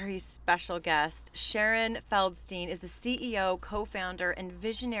a very special guest. Sharon Feldstein is the CEO, co-founder, and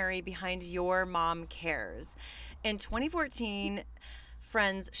visionary behind Your Mom Cares. In 2014,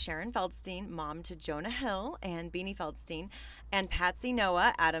 friends Sharon Feldstein, mom to Jonah Hill and Beanie Feldstein, and Patsy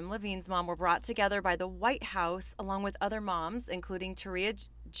Noah, Adam Levine's mom, were brought together by the White House along with other moms, including Taria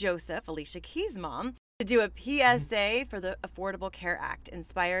Joseph, Alicia Keys' mom, to do a PSA for the Affordable Care Act.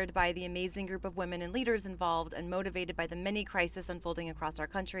 Inspired by the amazing group of women and leaders involved and motivated by the many crises unfolding across our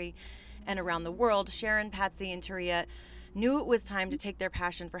country and around the world, Sharon, Patsy, and Taria knew it was time to take their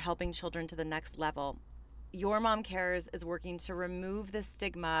passion for helping children to the next level. Your Mom Cares is working to remove the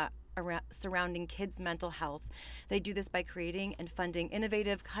stigma surrounding kids' mental health. They do this by creating and funding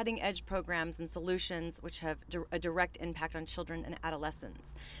innovative, cutting-edge programs and solutions which have a direct impact on children and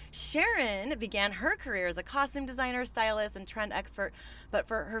adolescents. Sharon began her career as a costume designer, stylist, and trend expert, but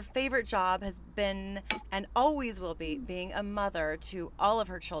her favorite job has been and always will be being a mother to all of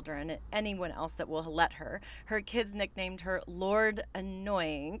her children and anyone else that will let her. Her kids nicknamed her Lord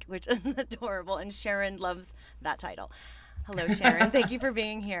Annoying, which is adorable, and Sharon loves that title. Hello, Sharon. Thank you for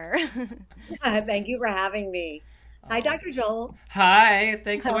being here. Thank you for having me. Hi, Dr. Joel. Hi.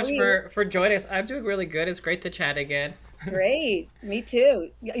 Thanks so How much are for joining us. I'm doing really good. It's great to chat again. Great. Me too.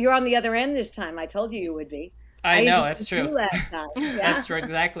 You're on the other end this time. I told you would be. I know, that's true. You last time. Yeah. That's true,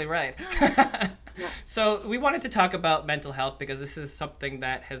 exactly right. So we wanted to talk about mental health because this is something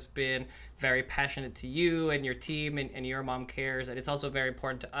that has been very passionate to you and your team and Your Mom Cares, and it's also very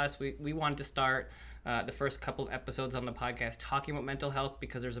important to us. We wanted to start the first couple of episodes on the podcast talking about mental health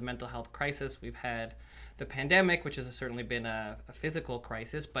because there's a mental health crisis. We've had the pandemic, which has certainly been a physical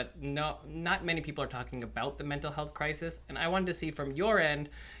crisis, but not many people are talking about the mental health crisis. And I wanted to see from your end,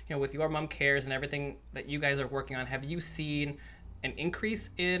 with Your Mom Cares and everything that you guys are working on, have you seen an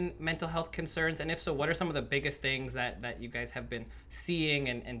increase in mental health concerns? And if so, what are some of the biggest things that you guys have been seeing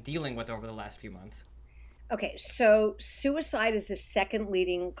and dealing with over the last few months? Okay, so suicide is the second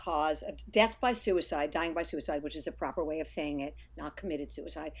leading cause of death by suicide, dying by suicide, which is the proper way of saying it, not committed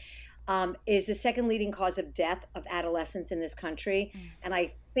suicide, is the second leading cause of death of adolescents in this country. And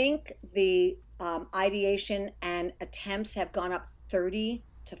I think the ideation and attempts have gone up 30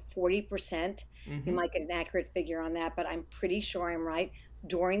 to 40%. You might get an accurate figure on that, but I'm pretty sure I'm right.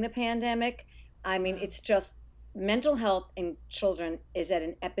 During the pandemic, I mean, it's just mental health in children is at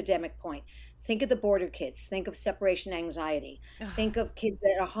an epidemic point. Think of the border kids. Think of separation anxiety. Think of kids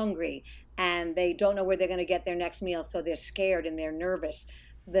that are hungry and they don't know where they're going to get their next meal, so they're scared and they're nervous.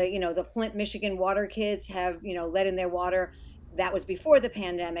 The Flint, Michigan water kids have, lead in their water. That was before the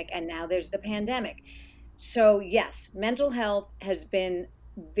pandemic, and now there's the pandemic. So yes, mental health has been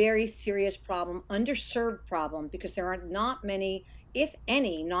very serious problem, underserved problem, because there are not many, if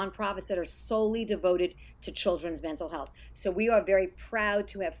any, nonprofits that are solely devoted to children's mental health. So we are very proud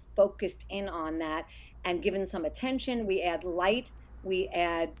to have focused in on that and given some attention. We add light, we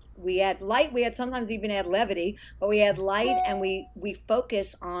add light, we sometimes even add levity, but we add light, and we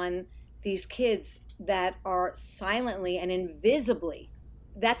focus on these kids that are silently and invisibly,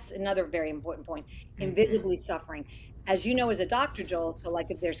 that's another very important point, invisibly suffering. As you know, as a doctor, Joel, so like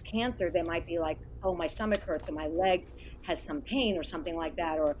if there's cancer, they might be like, oh, my stomach hurts or my leg has some pain or something like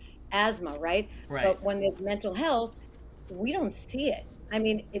that, or asthma, right? But when there's mental health, we don't see it. I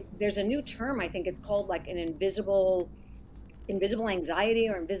mean, there's a new term, I think it's called like an invisible anxiety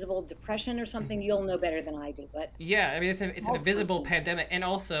or invisible depression or something. You'll know better than I do, but yeah, I mean, it's an invisible pandemic, and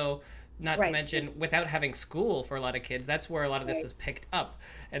also not to mention without having school for a lot of kids, that's where a lot of this is picked up.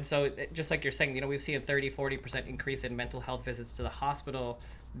 And so just like you're saying, we've seen a 30-40% increase in mental health visits to the hospital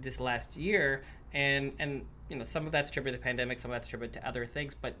this last year, and some of that's attributed to the pandemic, some of that's attributed to other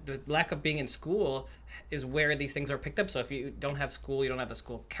things, but the lack of being in school is where these things are picked up. So if you don't have school, you don't have a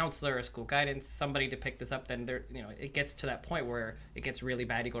school counselor or school guidance, somebody to pick this up, then it gets to that point where it gets really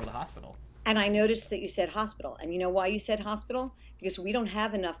bad, you go to the hospital. And I noticed that you said hospital. And you know why you said hospital? Because we don't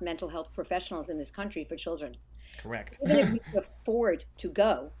have enough mental health professionals in this country for children. Correct. Even if you can afford to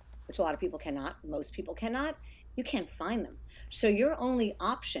go, which a lot of people cannot, most people cannot, you can't find them. So your only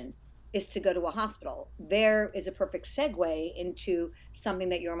option is to go to a hospital. There is a perfect segue into something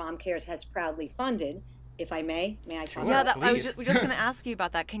that Your Mom Cares has proudly funded. If I may I talk? Yeah, I was just going to ask you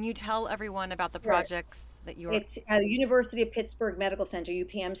about that. Can you tell everyone about the projects that you are? It's at the University of Pittsburgh Medical Center,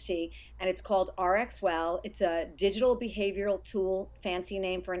 UPMC, and it's called RxWell. It's a digital behavioral tool, fancy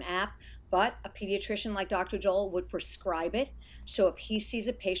name for an app, but a pediatrician like Dr. Joel would prescribe it. So if he sees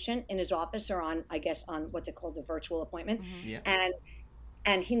a patient in his office or on, I guess, on what's it called, the virtual appointment, Yeah.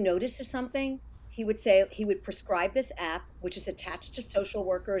 and he notices something, he would prescribe this app, which is attached to social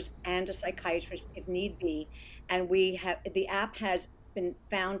workers and a psychiatrist if need be. And the app has been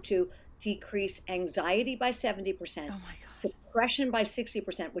found to decrease anxiety by 70%. Oh my God. Depression by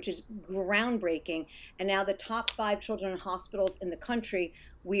 60%, which is groundbreaking. And now the top 5 children's hospitals in the country,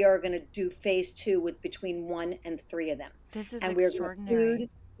 we are going to do phase 2 with between 1 and 3 of them. This is and we're extraordinary. going to include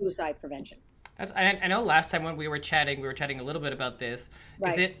suicide prevention. I know last time when we were chatting a little bit about this.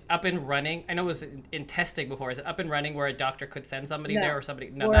 Right. Is it up and running? I know it was in testing before. Is it up and running where a doctor could send somebody there or somebody?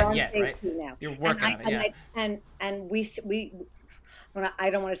 No, we're not on yet, phase right? 2 now. You're working on it, yeah. And we I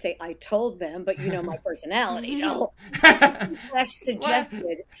don't want to say I told them, but you know my personality. No, Flesh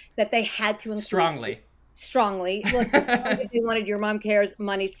suggested that they had to include strongly. Look, as long as they wanted Your Mom Cares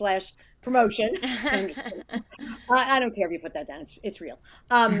money / promotion. I'm just kidding. I don't care if you put that down. It's real.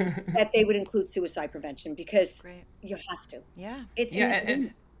 That they would include suicide prevention because you have to. Yeah. It's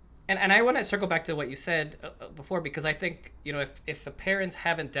And I want to circle back to what you said before, because I think, if the parents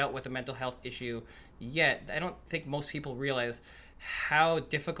haven't dealt with a mental health issue yet, I don't think most people realize how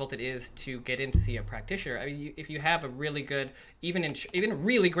difficult it is to get in to see a practitioner. I mean, if you have a really good, even a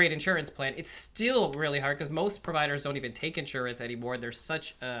really great insurance plan, it's still really hard because most providers don't even take insurance anymore. There's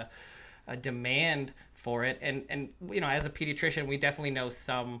such a demand for it. And as a pediatrician, we definitely know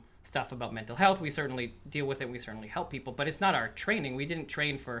some stuff about mental health. We certainly deal with it. We certainly help people, but it's not our training. We didn't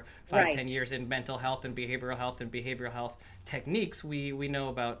train for 5-10 years in mental health and behavioral health techniques. We know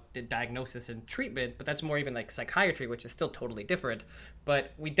about the diagnosis and treatment, but that's more even like psychiatry, which is still totally different.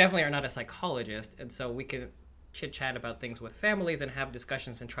 But we definitely are not a psychologist. And so we can chit chat about things with families and have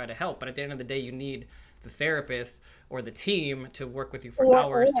discussions and try to help. But at the end of the day, you need the therapist or the team to work with you for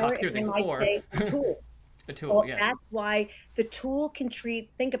hours, talk through things. Or a tool. A tool, well, yeah. That's why the tool can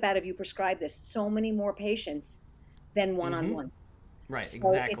think about if you prescribe this, so many more patients than one-on-one. Right, so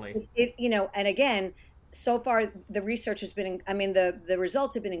exactly. And again, so far the research has been, the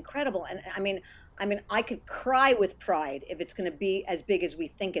results have been incredible. And I could cry with pride if it's going to be as big as we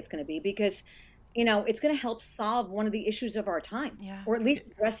think it's going to be, because it's going to help solve one of the issues of our time, or at least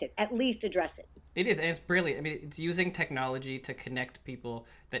address it. It is, and it's brilliant. I mean, it's using technology to connect people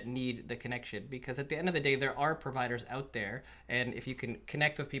that need the connection, because at the end of the day, there are providers out there, and if you can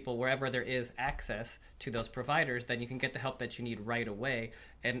connect with people wherever there is access to those providers, then you can get the help that you need right away.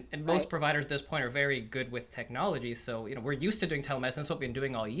 And most providers at this point are very good with technology, so we're used to doing telemedicine. That's what we've been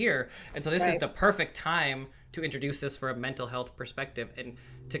doing all year, and so this is the perfect time to introduce this for a mental health perspective and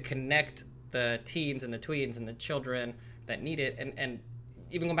to connect the teens and the tweens and the children that need it. And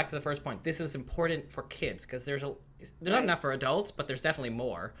even going back to the first point, this is important for kids because there's not enough for adults, but there's definitely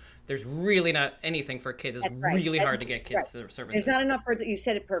more. There's really not anything for kids. It's really hard to get kids services. There's not enough for you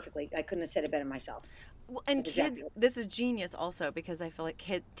said it perfectly. I couldn't have said it better myself. Well, and kids, this is genius also, because I feel like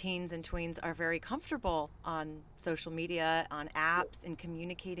teens and tweens are very comfortable on social media, on apps, and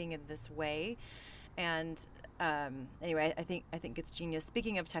communicating in this way. And anyway, I think it's genius.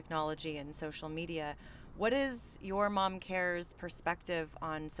 Speaking of technology and social media, what is Your Mom Cares perspective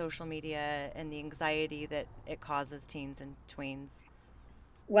on social media and the anxiety that it causes teens and tweens?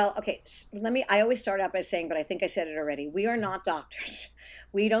 Well, okay, I always start out by saying, but I think I said it already, we are not doctors.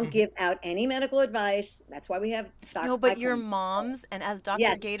 We don't give out any medical advice. That's why we have doctors. No, but you're moms, and as Dr.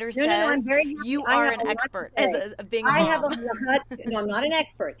 Gator says, I'm very happy. You are an expert as being a mom. I have a lot, I'm not an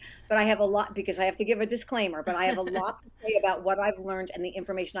expert, but I have a lot, because I have to give a disclaimer, but I have a lot to say about what I've learned and the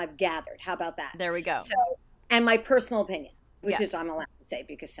information I've gathered. How about that? There we go. So, and my personal opinion, which is I'm allowed to say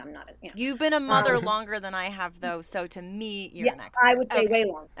because I'm not You've been a mother longer than I have, though, so to me, you're an expert. I would say way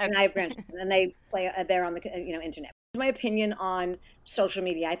longer. And I have grandchildren, and they play there on the internet. My opinion on social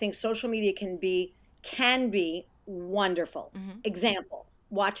media. I think social media can be wonderful. Example,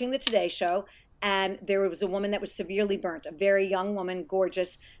 watching the Today Show, and there was a woman that was severely burnt, a very young woman,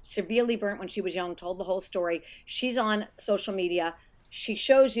 gorgeous, severely burnt when she was young, told the whole story. She's on social media. She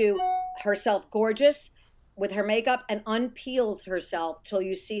shows you herself gorgeous with her makeup and unpeels herself till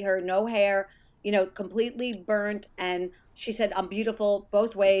you see her, no hair, completely burnt. And she said, I'm beautiful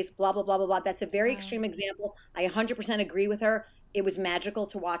both ways, blah, blah, blah, blah, blah. That's a very extreme example. I 100% agree with her. It was magical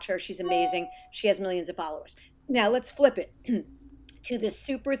to watch her. She's amazing. She has millions of followers. Now let's flip it to this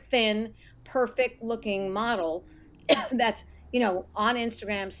super thin, perfect looking model that's, on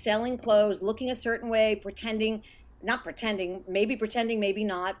Instagram, selling clothes, looking a certain way, pretending not pretending, maybe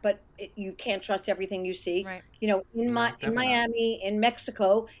not, but you can't trust everything you see. Right. You know, in No, in definitely not. Miami, in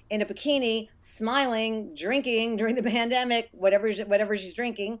Mexico, in a bikini, smiling, drinking during the pandemic, whatever she's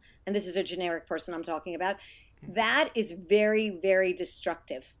drinking, and this is a generic person I'm talking about. That is very, very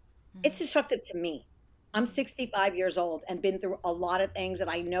destructive. It's destructive to me. I'm 65 years old and been through a lot of things, and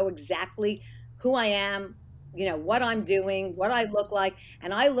I know exactly who I am, you know, what I'm doing, what I look like,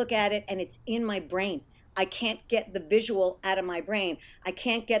 and I look at it and it's in my brain. I can't get the visual out of my brain. I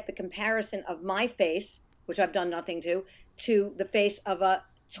can't get the comparison of my face, which I've done nothing to the face of a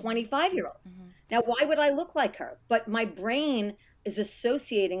 25-year-old. Now, why would I look like her? But my brain is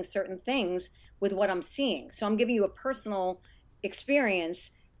associating certain things with what I'm seeing. So I'm giving you a personal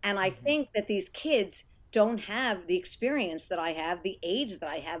experience. And I think that these kids don't have the experience that I have, the age that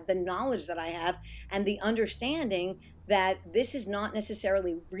I have, the knowledge that I have, and the understanding that this is not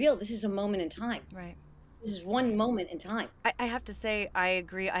necessarily real. This is a moment in time. Right. This is one moment in time. I have to say, I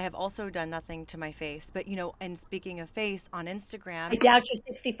agree. I have also done nothing to my face. But, you know, and speaking of face, on I Instagram, doubt you're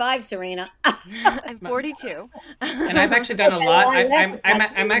 65, Serena. I'm 42. And I've actually done a lot. well,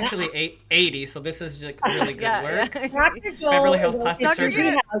 I'm actually 80, so this is like really good work. Yeah. Dr. Joel Beverly Hills is Plastic a Surgery.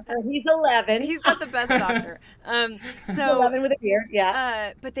 treehouser. He's 11. He's got the best doctor. He's So 11 with a beard.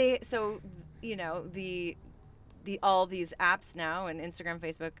 Yeah. but you know, the all these apps now, and Instagram,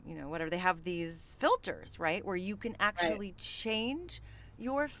 Facebook, you know, whatever, they have these filters, right, where you can actually change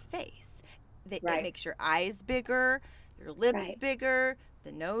your face. It makes your eyes bigger, your lips bigger,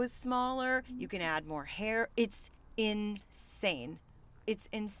 the nose smaller. You can add more hair. It's insane. It's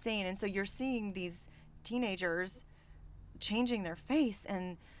insane. And so you're seeing these teenagers changing their face,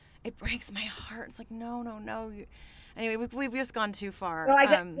 and it breaks my heart. It's like, no. Anyway, we've just gone too far. Well,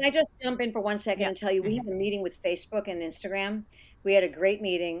 can I just jump in for 1 second and tell you, we had a meeting with Facebook and Instagram. We had a great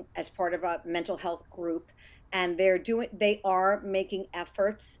meeting as part of a mental health group, and they are making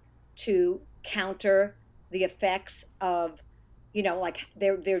efforts to counter the effects of, you know, like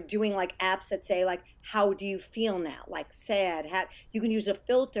they're doing like apps that say like, how do you feel now? Like sad. You can use a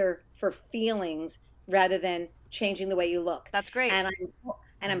filter for feelings rather than changing the way you look. That's great.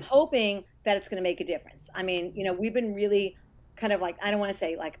 And I'm hoping that it's going to make a difference. I mean, you know, we've been really kind of like, I don't want to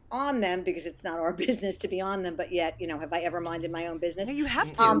say like on them because it's not our business to be on them, but yet, you know, have I ever minded my own business? No, you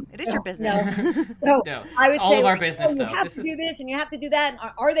have to. It is your business. No, No, I would all say of our like, business, you though. have to do this and you have to do that.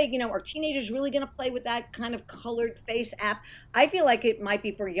 And are they, you know, are teenagers really going to play with that kind of colored face app? I feel like it might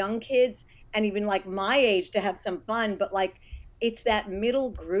be for young kids and even like my age to have some fun, but like it's that middle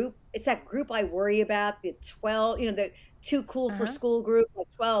group. It's that group I worry about, the 12, you know, the too cool for school group, like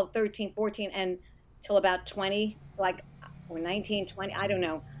 12, 13, 14, and till about 20, like, or 19, 20, I don't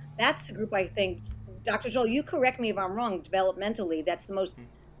know. That's the group I think, Dr. Joel, you correct me if I'm wrong, developmentally, that's the most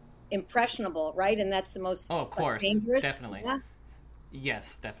impressionable, right? And that's the most of course, dangerous. definitely. Yeah?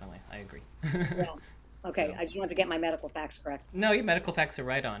 Yes, definitely. I agree. Yeah. Okay, So- I just wanted to get my medical facts correct. No, your medical facts are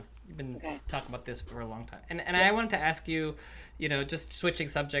right on. You've been talking about this for a long time. And I wanted to ask you, you know, just switching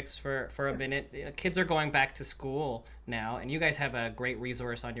subjects for a minute. Kids are going back to school now, and you guys have a great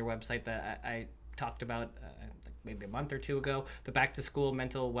resource on your website that I talked about maybe a month or two ago, the Back to School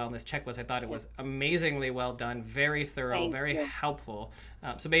Mental Wellness Checklist. I thought it was amazingly well done, very thorough, very helpful.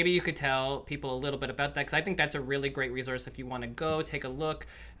 So maybe you could tell people a little bit about that, because I think that's a really great resource if you want to go take a look,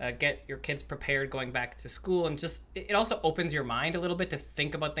 get your kids prepared going back to school, and just it also opens your mind a little bit to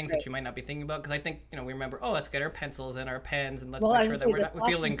think about things that you might not be thinking about. Because I think, you know, we remember, let's get our pencils and our pens and let's make sure that we're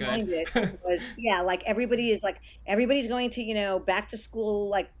feeling good. Like everybody's going to, you know, back to school,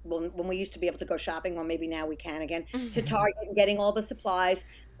 like when we used to be able to go shopping, well, maybe now we can again, to Target and getting all the supplies.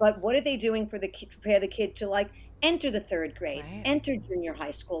 But what are they doing for prepare the kid to like enter the third grade, enter junior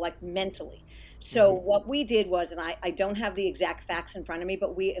high school, like mentally? So what we did was, and I don't have the exact facts in front of me,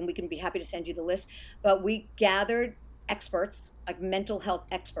 but we can be happy to send you the list, but we gathered experts, like mental health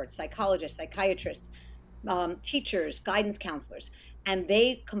experts, psychologists, psychiatrists, teachers, guidance counselors, and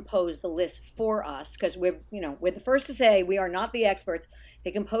they composed the list for us, because we're the first to say we are not the experts.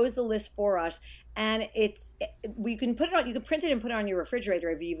 They composed the list for us, and you can print it and put it on your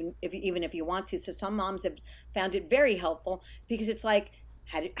refrigerator if you want to. So some moms have found it very helpful, because it's like,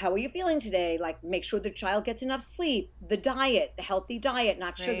 how are you feeling today? Like, make sure the child gets enough sleep, the diet, the healthy diet,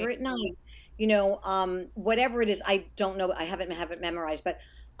 not sugar at night, you know, whatever it is. I don't know. I haven't memorized, but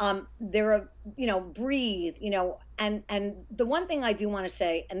there are, you know, breathe, you know, and the one thing I do want to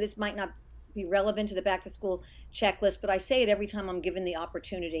say, and this might not be relevant to the back to school checklist, but I say it every time I'm given the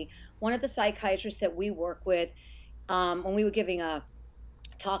opportunity. One of the psychiatrists that we work with, when we were giving a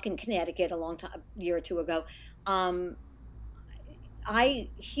talk in Connecticut a year or two ago,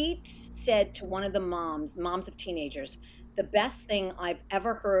 he said to one of the moms of teenagers, the best thing I've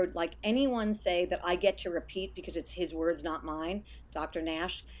ever heard, like anyone say, that I get to repeat because it's his words, not mine, Dr.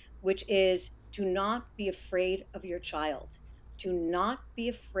 Nash, which is, do not be afraid of your child. Do not be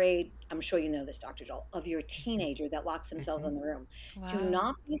afraid, I'm sure you know this, Dr. Joel, of your teenager that locks themselves in the room. Do Wow.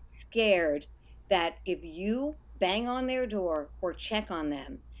 not be scared that if you bang on their door or check on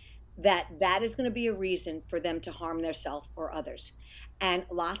them, that is going to be a reason for them to harm themselves or others. And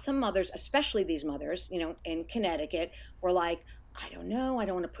lots of mothers, especially these mothers, in Connecticut, were like, I don't know, I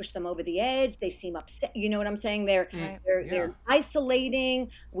don't want to push them over the edge. They seem upset. You know what I'm saying? They're Right. they're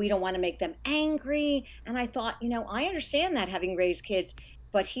isolating. We don't want to make them angry. And I thought, I understand that, having raised kids,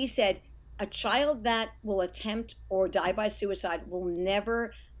 but he said a child that will attempt or die by suicide will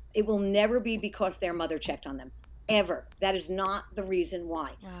never be because their mother checked on them. Ever. That is not the reason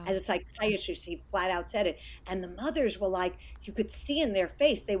why. Wow. As a psychiatrist, he flat out said it. And the mothers were like, you could see in their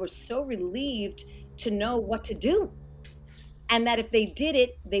face, they were so relieved to know what to do. And that if they did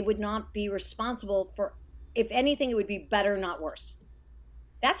it, they would not be responsible for, if anything, it would be better, not worse.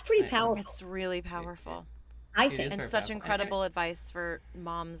 That's pretty powerful, It's really powerful. I It think. is And very such powerful. incredible advice for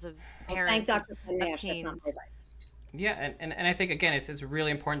moms of Well, parents thank Dr. of Nash. That's not teens. my advice. Yeah, and I think again it's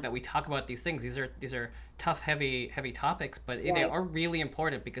really important that we talk about these things. These are tough, heavy topics, but they Right. are really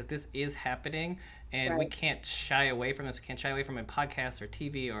important because this is happening, and we Right. can't shy away from this. We can't shy away from it in podcasts or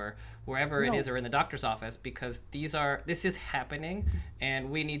TV or wherever it No. is, or in the doctor's office, because this is happening,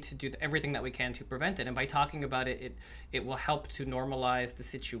 and we need to do everything that we can to prevent it. And by talking about it, it will help to normalize the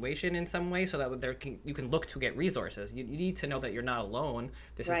situation in some way, so that you can look to get resources. You need to know that you're not alone.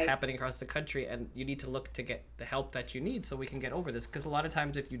 This is Right. happening across the country, and you need to look to get the help that you need so we can get over this. Because a lot of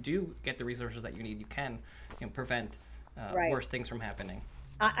times, if you do get the resources that you need, you can prevent Right. worse things from happening.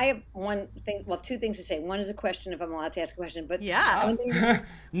 I have one thing, well, two things to say. One is a question, if I'm allowed to ask a question. But Yeah. one thing,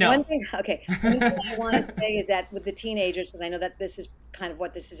 No. One thing I want to say is that with the teenagers, because I know that this is kind of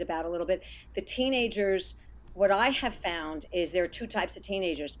what this is about a little bit, the teenagers, what I have found is there are two types of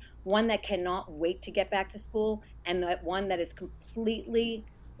teenagers. One that cannot wait to get back to school, and that one that is completely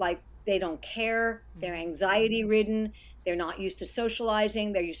like, they don't care, they're anxiety ridden, they're not used to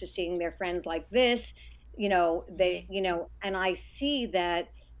socializing, they're used to seeing their friends like this, and I see that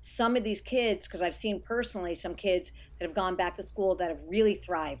some of these kids, because I've seen personally some kids that have gone back to school that have really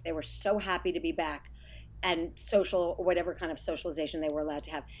thrived. They were so happy to be back and social, or whatever kind of socialization they were allowed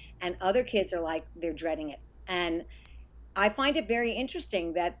to have. And other kids are like, they're dreading it. And I find it very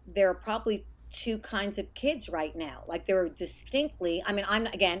interesting that there are probably two kinds of kids right now. Like, there are distinctly, I mean, I'm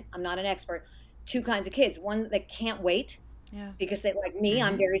not an expert, two kinds of kids. One that can't wait Yeah. because they, like me,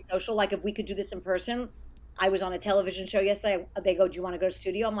 I'm very social. Like, if we could do this in person, I was on a television show yesterday. They go, do you want to go to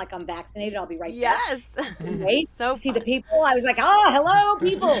studio? I'm like, I'm vaccinated. I'll be right back. Yes. Wait, So see the fun. people. I was like, hello,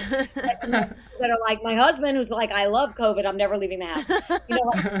 people. And then that are like my husband, who's like, I love COVID. I'm never leaving the house.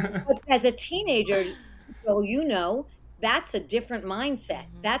 But as a teenager, well, that's a different mindset.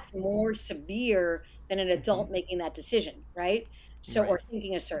 That's more severe than an adult making that decision, right? So, or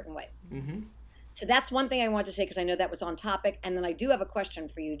thinking a certain way. Mm-hmm. So that's one thing I want to say, because I know that was on topic. And then I do have a question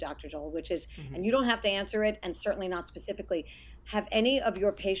for you, Dr. Joel, which is, and you don't have to answer it, and certainly not specifically, have any of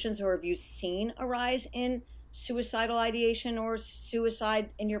your patients, or have you seen a rise in suicidal ideation or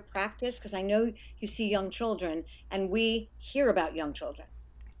suicide in your practice? Because I know you see young children, and we hear about young children.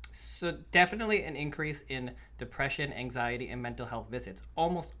 So definitely an increase in depression, anxiety, and mental health visits.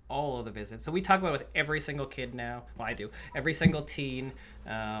 Almost all of the visits. So we talk about it with every single kid now. Well, I do. Every single teen,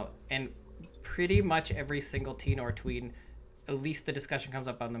 and pretty much every single teen or tween, at least the discussion comes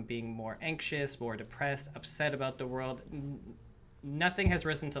up on them being more anxious, more depressed, upset about the world. Nothing has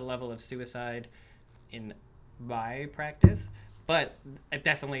risen to the level of suicide in my practice, but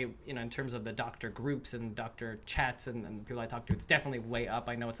definitely, in terms of the doctor groups and doctor chats and people I talk to, it's definitely way up.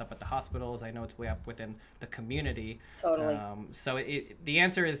 I know it's up at the hospitals. I know it's way up within the community. Totally. So the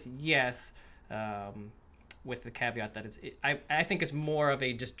answer is yes. With the caveat that I think it's more of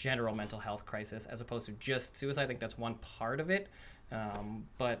a just general mental health crisis as opposed to just suicide. I think that's one part of it,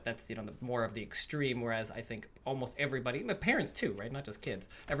 but that's more of the extreme. Whereas I think almost everybody, parents too, right? Not just kids.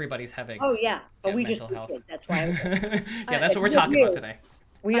 Everybody's having. Oh yeah, but we just mental health. kids. That's why. Yeah, that's what we're talking about today.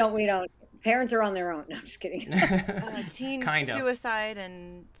 We don't. Parents are on their own. No, I'm just kidding. Teen Kind of. suicide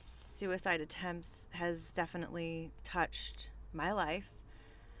and suicide attempts has definitely touched my life,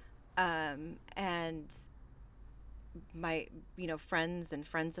 and my friends and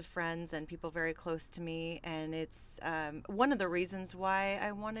friends of friends and people very close to me, and it's one of the reasons why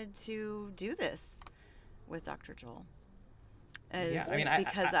I wanted to do this with Dr. Joel. Yeah, I mean,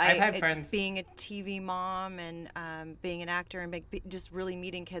 because I've had friends. being a TV mom and being an actor and just really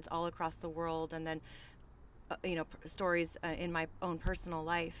meeting kids all across the world, and then stories in my own personal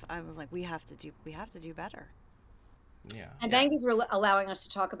life. I was like, we have to do better. Yeah. And thank you for allowing us to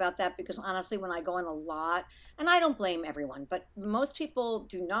talk about that, because honestly, when I go in a lot, and I don't blame everyone, but most people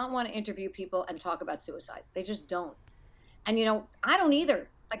do not want to interview people and talk about suicide. They just don't. And, I don't either.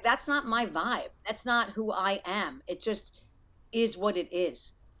 Like, that's not my vibe. That's not who I am. It just is what it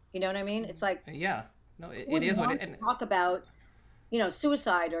is. You know what I mean? It's like, Yeah. No, who it would is what want it to is. talk about,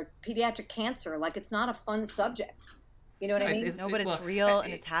 suicide or pediatric cancer. Like, it's not a fun subject. You know what I mean? No, but it's well, real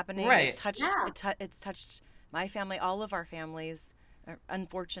and it's happening. right. It's touched. Yeah. It's touched my family, all of our families,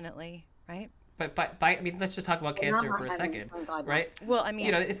 unfortunately, right? But I mean, let's just talk about cancer for a second, right? Well, I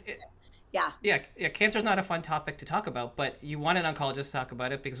mean, yeah, cancer's not a fun topic to talk about, but you want an oncologist to talk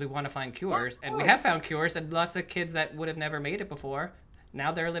about it because we want to find cures, and we have found cures, and lots of kids that would have never made it before,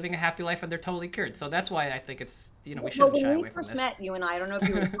 now they're living a happy life and they're totally cured. So that's why I think it's, we shouldn't shy away from this. When we first met, you and I don't know if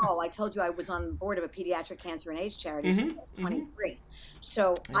you recall, I told you I was on the board of a pediatric cancer and AIDS charity since 23.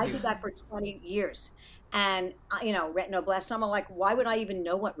 So I did that for 20 years. And, retinoblastoma, like, why would I even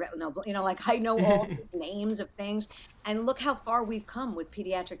know what retinoblastoma, like, I know all the names of things. And look how far we've come with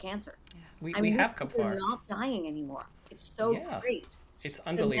pediatric cancer. We have come far. We're not dying anymore. It's so great. It's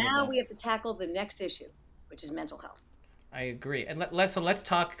unbelievable. So now we have to tackle the next issue, which is mental health. I agree. And let's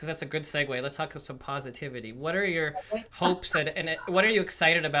talk, because that's a good segue. Let's talk some positivity. What are your hopes and what are you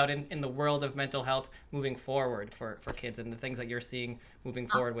excited about in the world of mental health moving forward for kids, and the things that you're seeing moving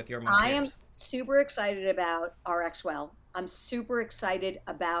forward with your mom? I am super excited about RxWell. I'm super excited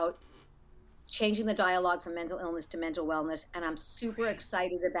about changing the dialogue from mental illness to mental wellness. And I'm super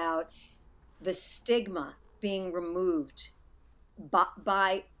excited about the stigma being removed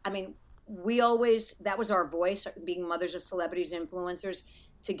by that was our voice, being mothers of celebrities and influencers,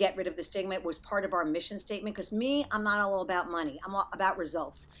 to get rid of the stigma. It was part of our mission statement, because I'm not all about money. I'm all about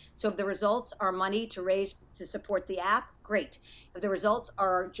results. So if the results are money to raise to support the app, great. If the results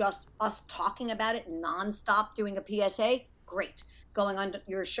are just us talking about it nonstop, doing a PSA, great. Going on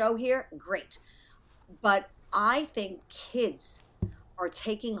your show here, great. But I think kids are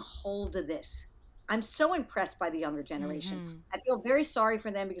taking hold of this. I'm so impressed by the younger generation. I feel very sorry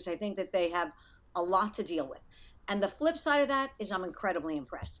for them, because I think that they have a lot to deal with. And the flip side of that is I'm incredibly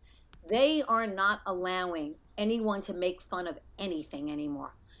impressed. They are not allowing anyone to make fun of anything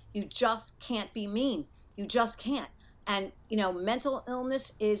anymore. You just can't be mean. You just can't. And, mental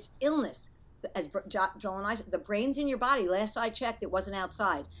illness is illness. As Joel and I said, the brain's in your body. Last I checked, it wasn't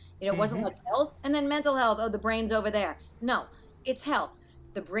outside. It wasn't like health and then mental health. Oh, the brain's over there. No, it's health.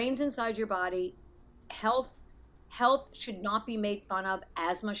 The brain's inside your body. Health should not be made fun of.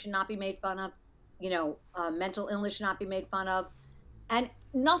 Asthma should not be made fun of. Mental illness should not be made fun of, and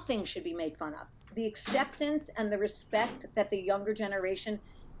nothing should be made fun of. The acceptance and the respect that the younger generation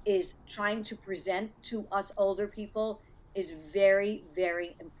is trying to present to us older people is very,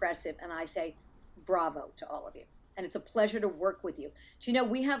 very impressive. And I say bravo to all of you. And it's a pleasure to work with you. Do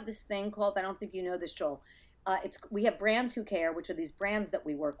we have this thing called, I don't think you know this, Joel. We have Brands Who Care, which are these brands that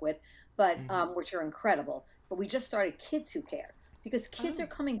we work with, but which are incredible. But we just started Kids Who Care, because kids are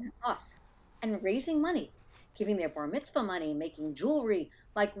coming to us and raising money, giving their bar mitzvah money, making jewelry.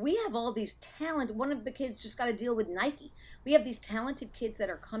 Like, we have all these talent. One of the kids just got a deal with Nike. We have these talented kids that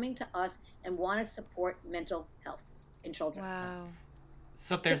are coming to us and want to support mental health in children. Wow.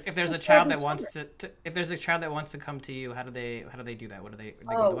 So if there's a child that wants to come to you, how do they do that? What do they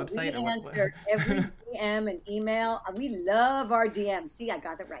go to the website? We answer every DM and email. We love our DM. See, I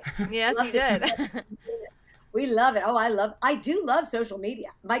got it right. Yes, you did. We love it. I do love social media.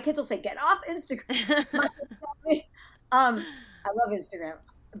 My kids will say, "Get off Instagram." I love Instagram,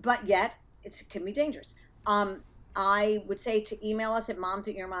 but yet it can be dangerous. I would say to email us at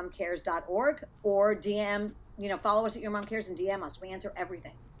moms@yourmomcares.org or DM. Follow us at Your Mom Cares and DM us. We answer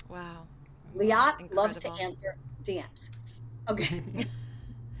everything. Wow. Liat loves to answer DMs. Okay.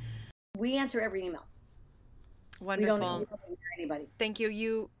 We answer every email. Wonderful. We don't answer anybody. Thank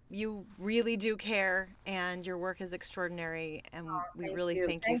you. You really do care, and your work is extraordinary, and we really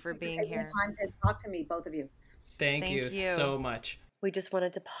thank you for being here. The time to talk to me, both of you. Thank you so much. We just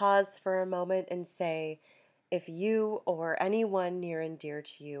wanted to pause for a moment and say, if you or anyone near and dear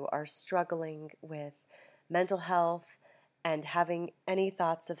to you are struggling with mental health and having any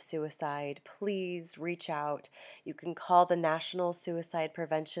thoughts of suicide, please reach out. You can call the National Suicide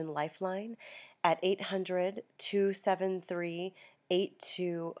Prevention Lifeline at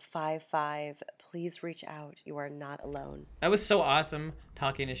 800-273-8255. Please reach out. You are not alone. That was so awesome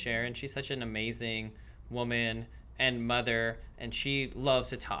talking to Sharon. She's such an amazing woman, and mother, and she loves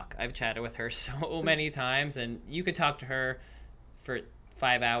to talk. I've chatted with her so many times, and you could talk to her for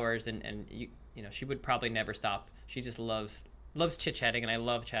 5 hours, and you know, she would probably never stop. She just loves chit-chatting, and I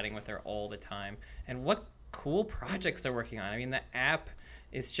love chatting with her all the time. And what cool projects they're working on. I mean, the app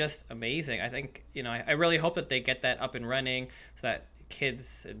is just amazing. I think, you know, I really hope that they get that up and running so that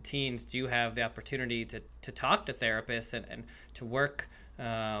kids and teens do have the opportunity to talk to therapists and to work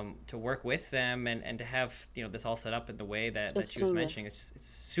with them and to have, you know, this all set up in the way that she was mentioning. It's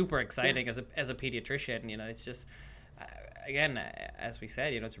super exciting as a pediatrician. You know, it's just, again, as we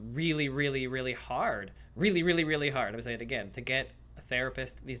said, you know, it's really, really, really hard. Really, really, really hard. I would say it again, to get a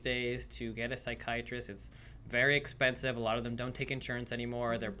therapist these days, to get a psychiatrist. It's very expensive. A lot of them don't take insurance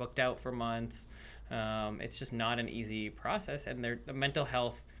anymore. They're booked out for months. It's just not an easy process. And the mental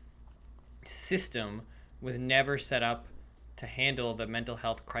health system was never set up to handle the mental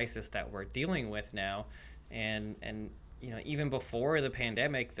health crisis that we're dealing with now. And you know, even before the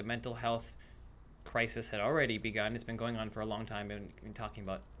pandemic, the mental health crisis had already begun. It's been going on for a long time, and talking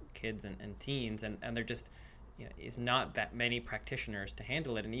about kids and teens, and there just, you know, is not that many practitioners to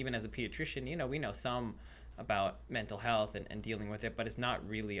handle it. And even as a pediatrician, you know, we know some about mental health and dealing with it, but it's not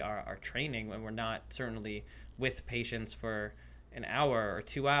really our training, when we're not certainly with patients for an hour or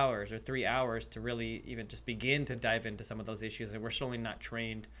 2 hours or 3 hours to really even just begin to dive into some of those issues. And we're certainly not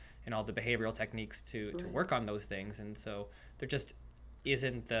trained in all the behavioral techniques to work on those things. And so there just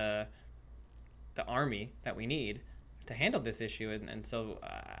isn't the army that we need to handle this issue. And so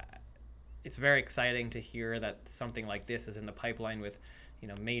it's very exciting to hear that something like this is in the pipeline with, you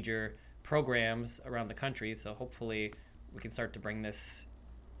know, major programs around the country. So hopefully we can start to bring this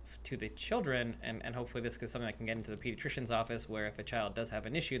to the children, and hopefully this is something that can get into the pediatrician's office, where if a child does have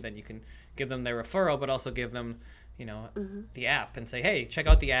an issue, then you can give them their referral, but also give them, you know, the app and say, hey, check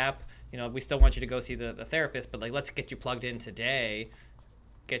out the app. You know, we still want you to go see the therapist, but like, let's get you plugged in today,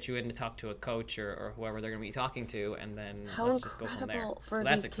 get you in to talk to a coach or whoever they're going to be talking to, and then let's just go from there. How incredible for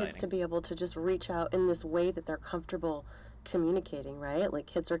That's these exciting. kids to be able to just reach out in this way that they're comfortable communicating, right? Like,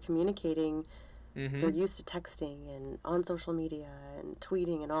 kids are communicating, they're used to texting and on social media and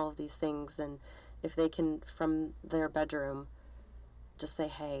tweeting and all of these things, and if they can, from their bedroom, just say,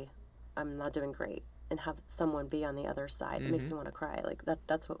 hey, I'm not doing great, and have someone be on the other side, it makes me want to cry. Like,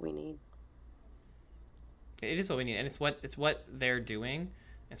 that's what we need. It is what we need, and it's what they're doing.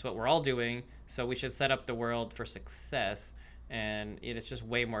 It's what we're all doing, so we should set up the world for success. And it's just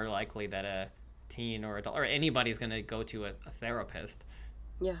way more likely that a teen or adult or anybody's going to go to a therapist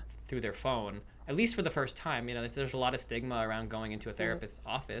through their phone, at least for the first time. You know, there's a lot of stigma around going into a therapist's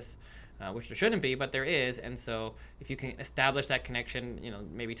office, which there shouldn't be, but there is. And so if you can establish that connection, you know,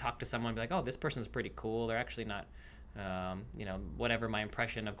 maybe talk to someone, be like, oh, this person's pretty cool. They're actually not, you know, whatever my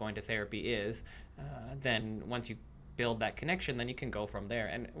impression of going to therapy is. Then once you build that connection, then you can go from there.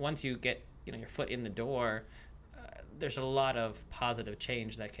 And once you get, you know, your foot in the door, there's a lot of positive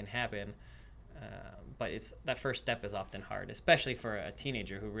change that can happen. But it's that first step is often hard, especially for a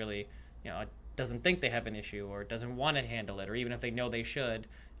teenager who really, you know, doesn't think they have an issue or doesn't want to handle it, or even if they know they should,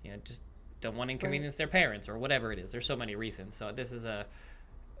 you know, just don't want to inconvenience their parents or whatever it is. There's so many reasons. So this is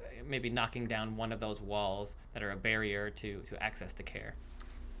maybe knocking down one of those walls that are a barrier to access to care.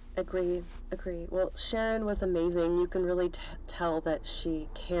 Agree. Well, Sharon was amazing. You can really tell that she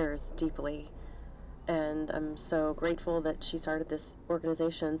cares deeply, and I'm so grateful that she started this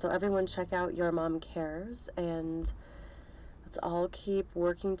organization. So everyone check out Your Mom Cares, and let's all keep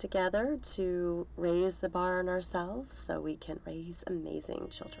working together to raise the bar on ourselves so we can raise amazing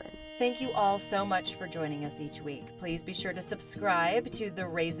children. Thank you all so much for joining us each week. Please be sure to subscribe to the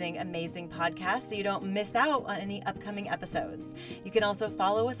Raising Amazing podcast so you don't miss out on any upcoming episodes. You can also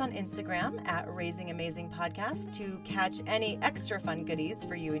follow us on Instagram at Raising Amazing Podcast to catch any extra fun goodies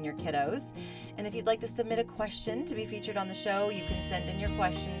for you and your kiddos. And if you'd like to submit a question to be featured on the show, you can send in your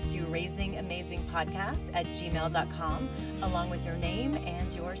questions to raisingamazingpodcast@gmail.com along with your name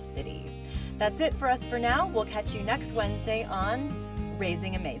and your city. That's it for us for now. We'll catch you next Wednesday on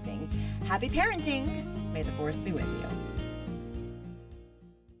Raising Amazing. Happy parenting. May the force be with you.